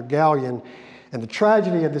galleon after galleon. And the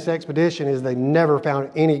tragedy of this expedition is they never found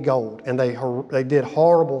any gold, and they did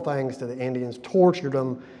horrible things to the Indians, tortured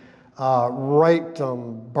them, raped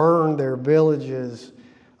them, burned their villages,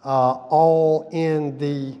 all in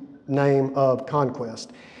the name of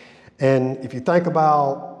conquest. And if you think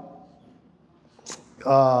about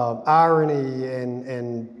irony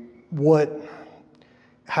and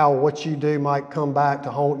how what you do might come back to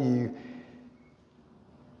haunt you,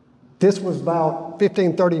 this was about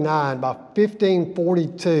 1539. By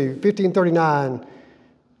 1539,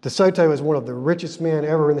 De Soto is one of the richest men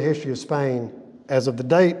ever in the history of Spain. As of the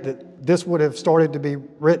date that this would have started to be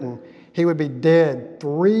written, he would be dead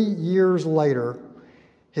 3 years later.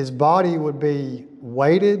 His body would be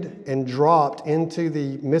weighted and dropped into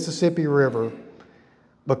the Mississippi River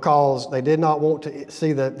because they did not want to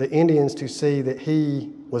see the Indians to see that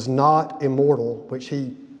he was not immortal, which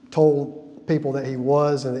he told people that he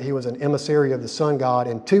was, and that he was an emissary of the sun god.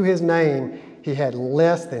 And to his name, he had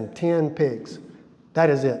less than 10 pigs. That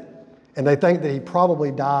is it. And they think that he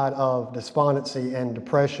probably died of despondency and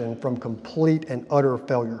depression from complete and utter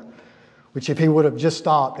failure, which if he would have just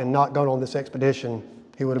stopped and not gone on this expedition,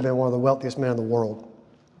 he would have been one of the wealthiest men in the world.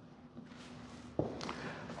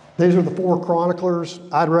 These are the 4 chroniclers.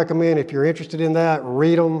 I'd recommend, if you're interested in that,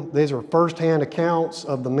 read them. These are first-hand accounts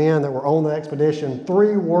of the men that were on the expedition.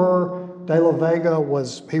 3 were. De la Vega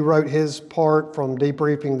he wrote his part from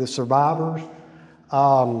debriefing the survivors.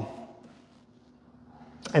 And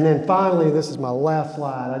then finally, this is my last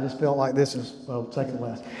slide. I just felt like this is, second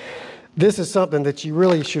last. This is something that you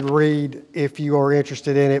really should read if you are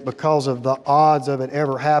interested in it because of the odds of it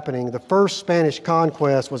ever happening. The first Spanish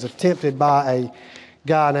conquest was attempted by a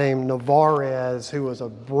guy named Narvaez, who was a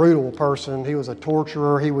brutal person. He was a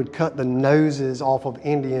torturer. He would cut the noses off of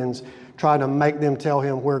Indians, trying to make them tell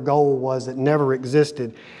him where gold was that never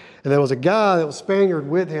existed. And there was a guy that was Spaniard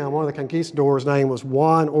with him, one of the conquistadors' name was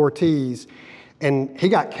Juan Ortiz, and he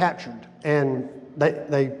got captured. And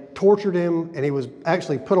they tortured him, and he was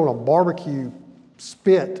actually put on a barbecue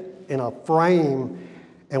spit in a frame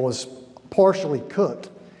and was partially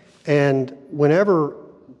cooked. And whenever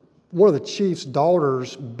one of the chief's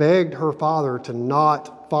daughters begged her father to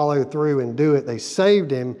not follow through and do it, they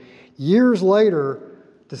saved him. Years later,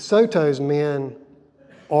 DeSoto's men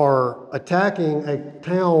are attacking a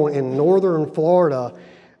town in northern Florida,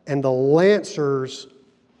 and the Lancers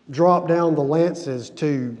drop down the lances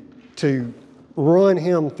to run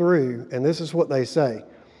him through. And this is what they say.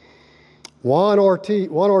 Juan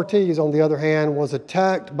Ortiz, on the other hand, was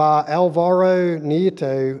attacked by Alvaro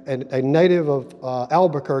Nieto, a native of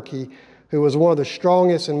Albuquerque, who was one of the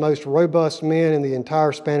strongest and most robust men in the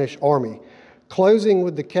entire Spanish army. Closing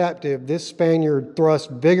with the captive, this Spaniard thrust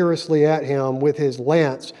vigorously at him with his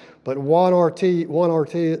lance, but Juan Ortiz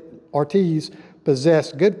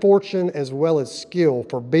possessed good fortune as well as skill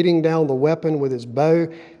for beating down the weapon with his bow,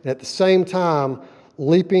 and at the same time,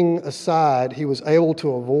 leaping aside, he was able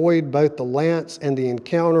to avoid both the lance and the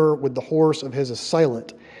encounter with the horse of his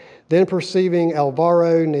assailant. Then perceiving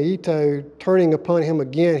Alvaro Nieto turning upon him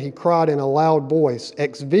again, he cried in a loud voice,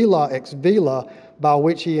 ex vila, by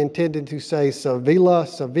which he intended to say Sevilla,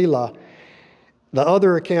 Sevilla. The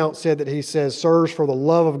other account said that he says, "Sirs, for the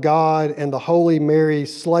love of God and the Holy Mary,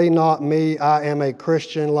 slay not me. I am a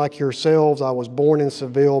Christian like yourselves. I was born in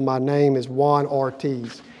Seville. My name is Juan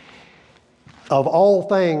Ortiz." Of all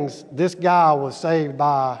things, this guy was saved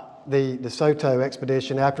by the DeSoto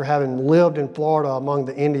expedition after having lived in Florida among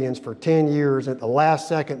the Indians for 10 years. At the last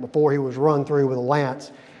second before he was run through with a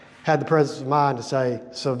lance, had the presence of mind to say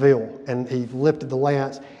Seville, and he lifted the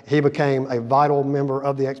lance. He became a vital member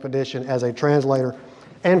of the expedition as a translator.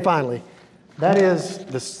 And finally, that is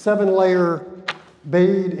the 7-layer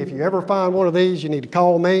bead. If you ever find one of these, you need to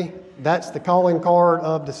call me. That's the calling card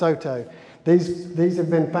of DeSoto. These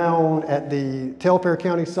have been found at the Telfair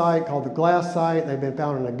County site called the Glass site. They've been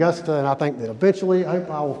found in Augusta, and I think that eventually, I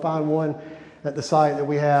hope I will find one at the site that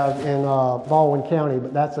we have in Baldwin County,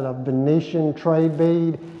 but that's a Venetian trade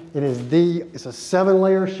bead. It's a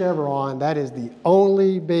 7-layer chevron. That is the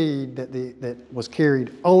only bead that was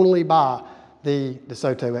carried only by the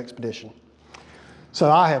DeSoto expedition. So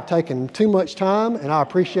I have taken too much time, and I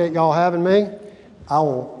appreciate y'all having me. I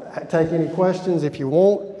will take any questions if you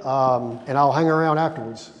want, and I'll hang around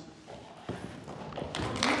afterwards.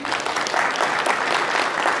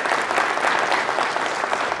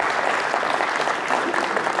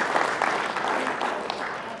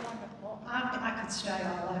 I could stay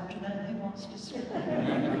all afternoon. Who wants to stay?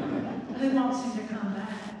 Who wants him to come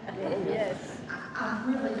back? Yes. I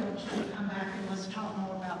really want you to come back and let's talk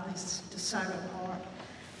more about this DeSoto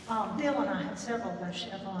part. Bill and I had several of those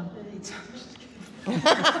chevron beads.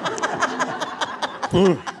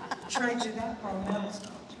 Trade you that for a metal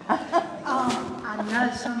sculpture. I know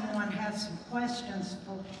someone has some questions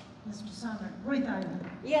for Mr. Sumner. Ruth Amy.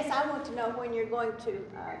 Yes, I want to know when you're going to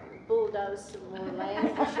bulldoze some more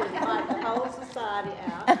land. You should invite the whole society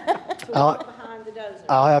out to walk behind the dozer.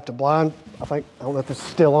 I'll have to I don't know if this is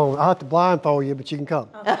still on. I'll have to blindfold you, but you can come.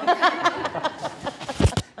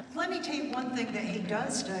 Let me tell you one thing that he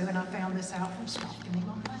does do, and I found this out from stalking him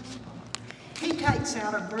on Facebook. He takes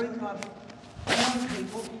out a group of young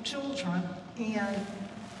people, children, and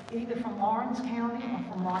either from Lawrence County or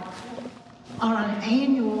from Wrightsville. On an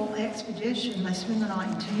annual expedition, they spend the night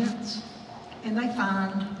in tents, and they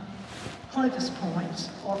find Clovis points.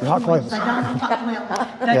 Or Not points. Clovis.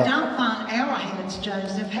 They don't find arrowheads,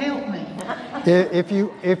 Joseph. Help me.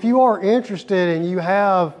 If you are interested and you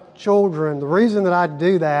have children, the reason that I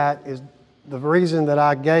do that is the reason that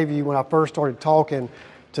I gave you when I first started talking,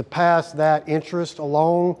 to pass that interest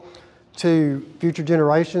along to future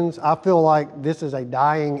generations. I feel like this is a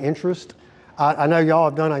dying interest. I know y'all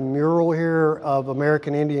have done a mural here of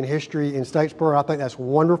American Indian history in Statesboro. I think that's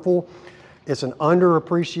wonderful. It's an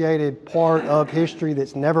underappreciated part of history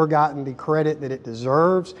that's never gotten the credit that it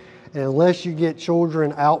deserves. And unless you get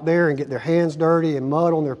children out there and get their hands dirty and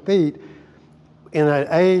mud on their feet, in an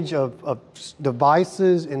age of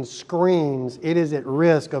devices and screens, it is at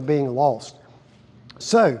risk of being lost.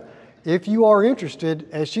 So, if you are interested,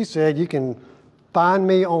 as she said, you can find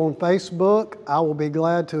me on Facebook. I will be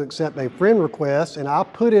glad to accept a friend request, and I'll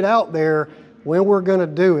put it out there when we're going to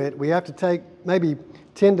do it. We have to take maybe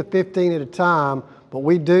 10 to 15 at a time, but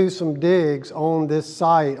we do some digs on this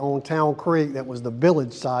site on Town Creek that was the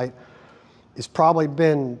village site. It's probably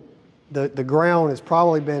been, the ground has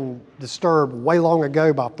probably been disturbed way long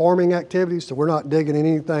ago by farming activities, so we're not digging in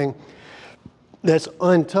anything that's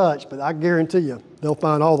untouched, but I guarantee you they'll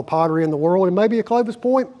find all the pottery in the world and maybe a Clovis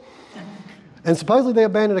point. And supposedly they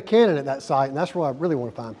abandoned a cannon at that site, and that's what I really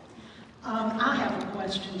want to find. I have a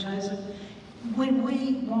question, Joseph. When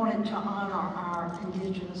we wanted to honor our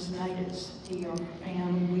indigenous natives here,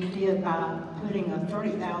 and we did by putting a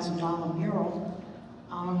 $30,000 mural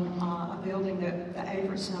on a building that the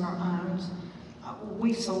Avery Center owns,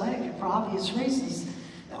 we selected, for obvious reasons,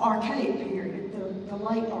 the archaic period, the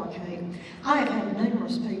late archaic. I have had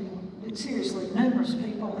numerous people, seriously, numerous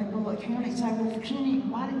people in Bulloch County say, well, Virginia,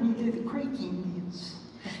 why didn't you do the Creek Indians?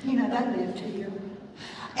 You know, they lived here.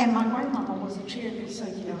 And my grandmama was a Cherokee, so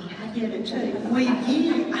yeah, I get it too.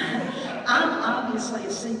 I'm obviously a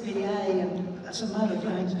CPA and some other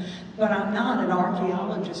things, but I'm not an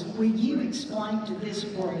archaeologist. Will you explain to this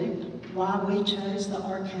group why we chose the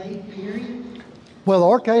archaic period? Well, the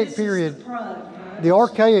archaic period, the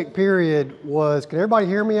archaic period was, can everybody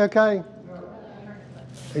hear me okay?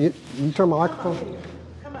 You turn my microphone?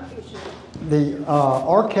 Come up here, Shirley. The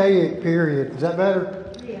archaic period, is that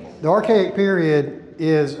better? Yes. The archaic period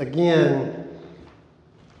is, again,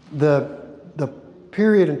 the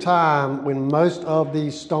period in time when most of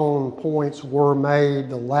these stone points were made,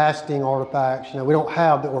 the lasting artifacts. You know, we don't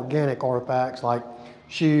have the organic artifacts like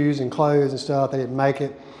shoes and clothes and stuff. They didn't make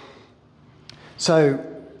it. So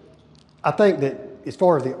I think that as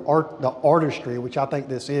far as the artistry, which I think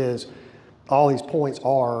this is, all these points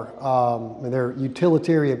are, and they're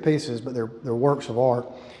utilitarian pieces, but they're works of art.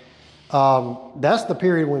 That's the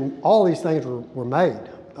period when all these things were made.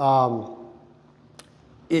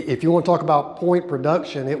 If you want to talk about point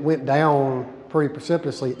production, it went down pretty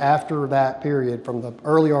precipitously after that period, from the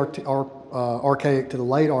early archaic to the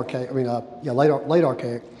late archaic. Late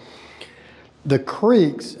archaic. The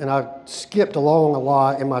creeks, and I skipped along a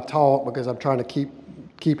lot in my talk because I'm trying to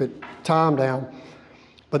keep it time down,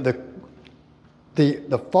 but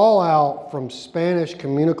the fallout from Spanish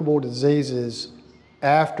communicable diseases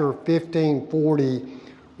after 1540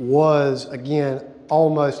 was, again,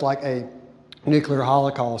 almost like a nuclear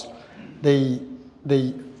holocaust. The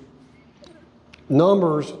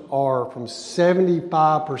numbers are from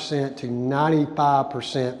 75% to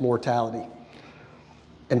 95% mortality.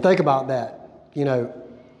 And think about that. You know,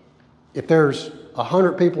 if there's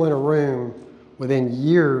 100 people in a room, within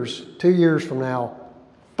years, 2 years from now,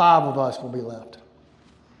 5 of us will be left.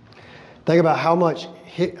 Think about how much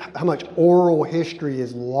oral history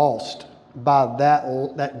is lost by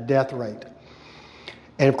that death rate.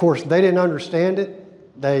 And of course, they didn't understand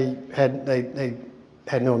it. They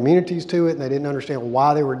had no immunities to it, and they didn't understand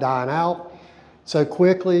why they were dying out so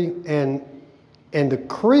quickly. And the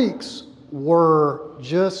creeks were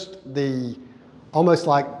just almost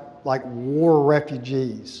like war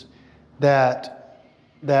refugees that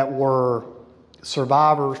were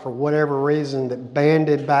survivors for whatever reason, that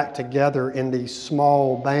banded back together in these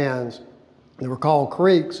small bands. They were called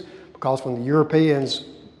creeks because when the Europeans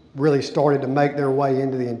really started to make their way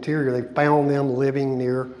into the interior, they found them living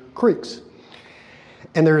near creeks.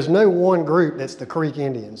 And there's no one group that's the Creek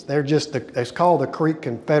Indians. They're just it's called the Creek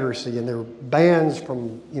Confederacy, and they're bands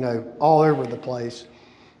from, you know, all over the place,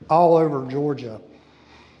 all over Georgia.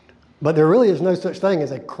 But there really is no such thing as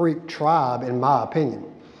a Creek tribe, in my opinion.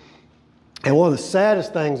 And one of the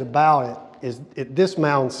saddest things about it is at this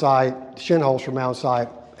mound site, Shinholster mound site,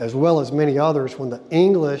 as well as many others, when the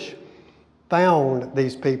English found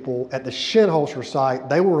these people at the Shinholster site,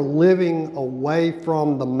 they were living away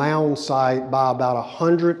from the mound site by about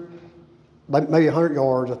 100, maybe 100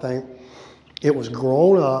 yards, I think. It was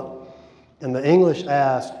grown up, and the English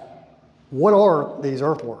asked, what are these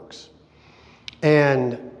earthworks?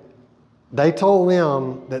 And they told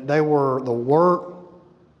them that they were the work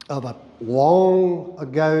of a long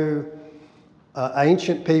ago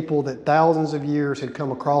ancient people that thousands of years had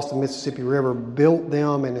come across the Mississippi River, built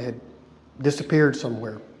them, and had disappeared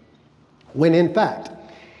somewhere. When in fact,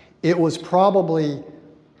 it was probably,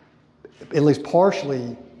 at least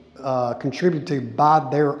partially, contributed to by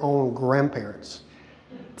their own grandparents.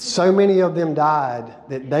 So many of them died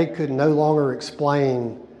that they could no longer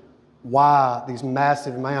explain why these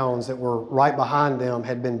massive mounds that were right behind them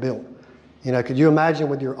had been built. You know, could you imagine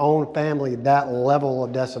with your own family that level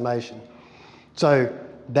of decimation? So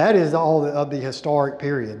that is all of the historic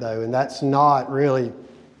period, though, and that's not really,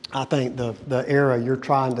 I think, the era you're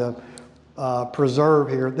trying to preserve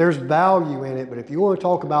here. There's value in it, but if you want to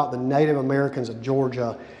talk about the Native Americans of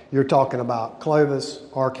Georgia, you're talking about Clovis,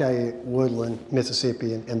 archaic, woodland,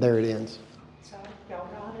 Mississippi, and there it ends. So, y'all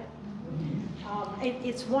got it?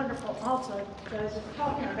 It's wonderful also, Joseph,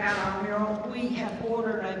 talking about our mural. We have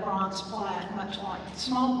ordered a bronze plaque, much like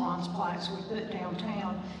small bronze plaques we put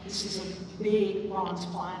downtown. This is a big bronze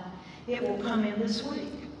plaque. It will come in this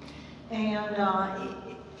week. And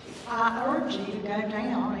I urge you to go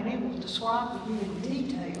down, and it will describe to you in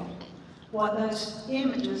detail what those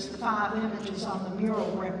images, the 5 images on the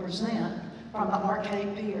mural, represent from the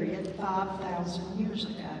archaic period 5,000 years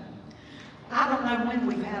ago. I don't know when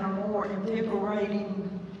we've had a more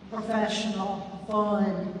invigorating, professional,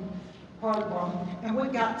 fun program, and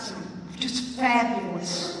we've got some just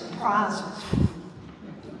fabulous prizes.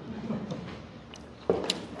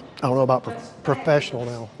 I don't know about professional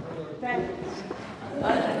now.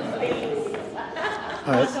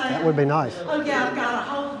 That would be nice. Oh yeah, I've got a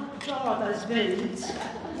whole jar of those beads.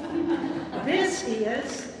 This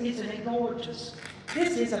isn't it gorgeous?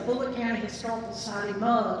 This is a Bulloch County Historical Society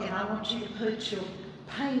mug, and I want you to put your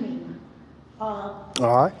painting All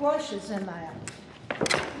right. brushes in that.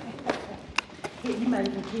 You may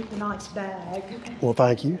even keep a nice bag. Well,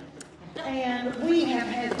 thank you. And we have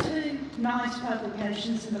had two nice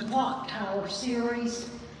publications in the Clock Tower series.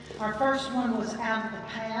 Our first one was Out of the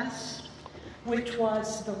Past, which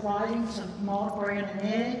was the writings of Maud Brandon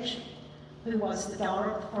Edge, who was the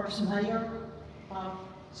daughter of the first mayor of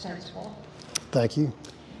Statesville. Thank you.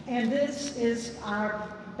 And this is our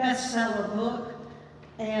bestseller book,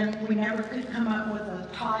 and we never could come up with a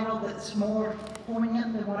title that's more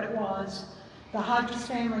poignant than what it was. The Hodges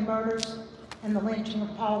Family Murders and the Lynching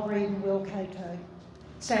of Paul Reed and Will Cato.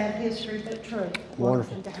 Sad history, but true.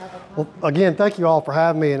 Wonderful. To have a Well, again, thank you all for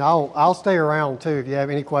having me, and I'll stay around too if you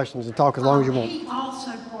have any questions and talk as long as you want. He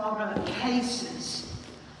also brought up cases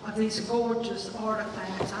of these gorgeous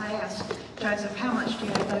artifacts. I asked Joseph, how much do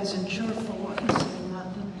you have those insured for? He said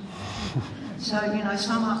nothing. So, you know,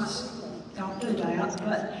 some of us don't do that.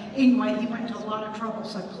 But anyway, he went to a lot of trouble,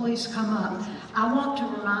 so please come up. I want to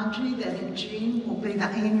remind you that in June will be the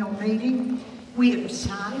annual meeting. We have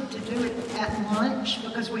decided to do it at lunch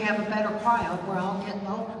because we have a better crowd. We're all getting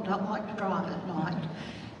older and don't like to drive at night.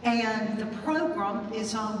 And the program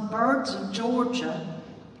is on birds of Georgia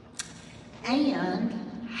and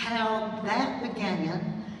how that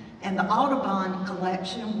began, and the Audubon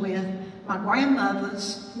collection with my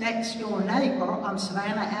grandmother's next door neighbor on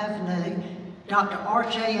Savannah Avenue, Dr.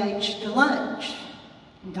 R.J.H. DeLoach.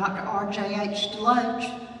 Dr. R.J.H.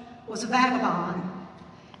 DeLoach was a vagabond.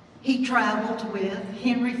 He traveled with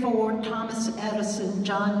Henry Ford, Thomas Edison,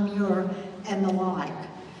 John Muir, and the like.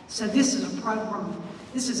 So this is a program,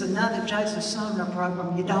 this is another Joseph Sumner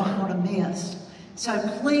program you don't want to miss. So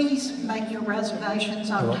please make your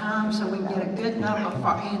reservations on time so we can get a good number for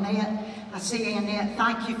Annette. I see Annette.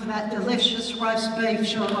 Thank you for that delicious roast beef,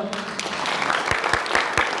 Shirley.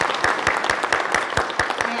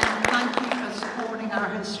 And thank you for supporting our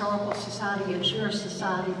Historical Society. It's your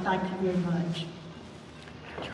society. Thank you very much.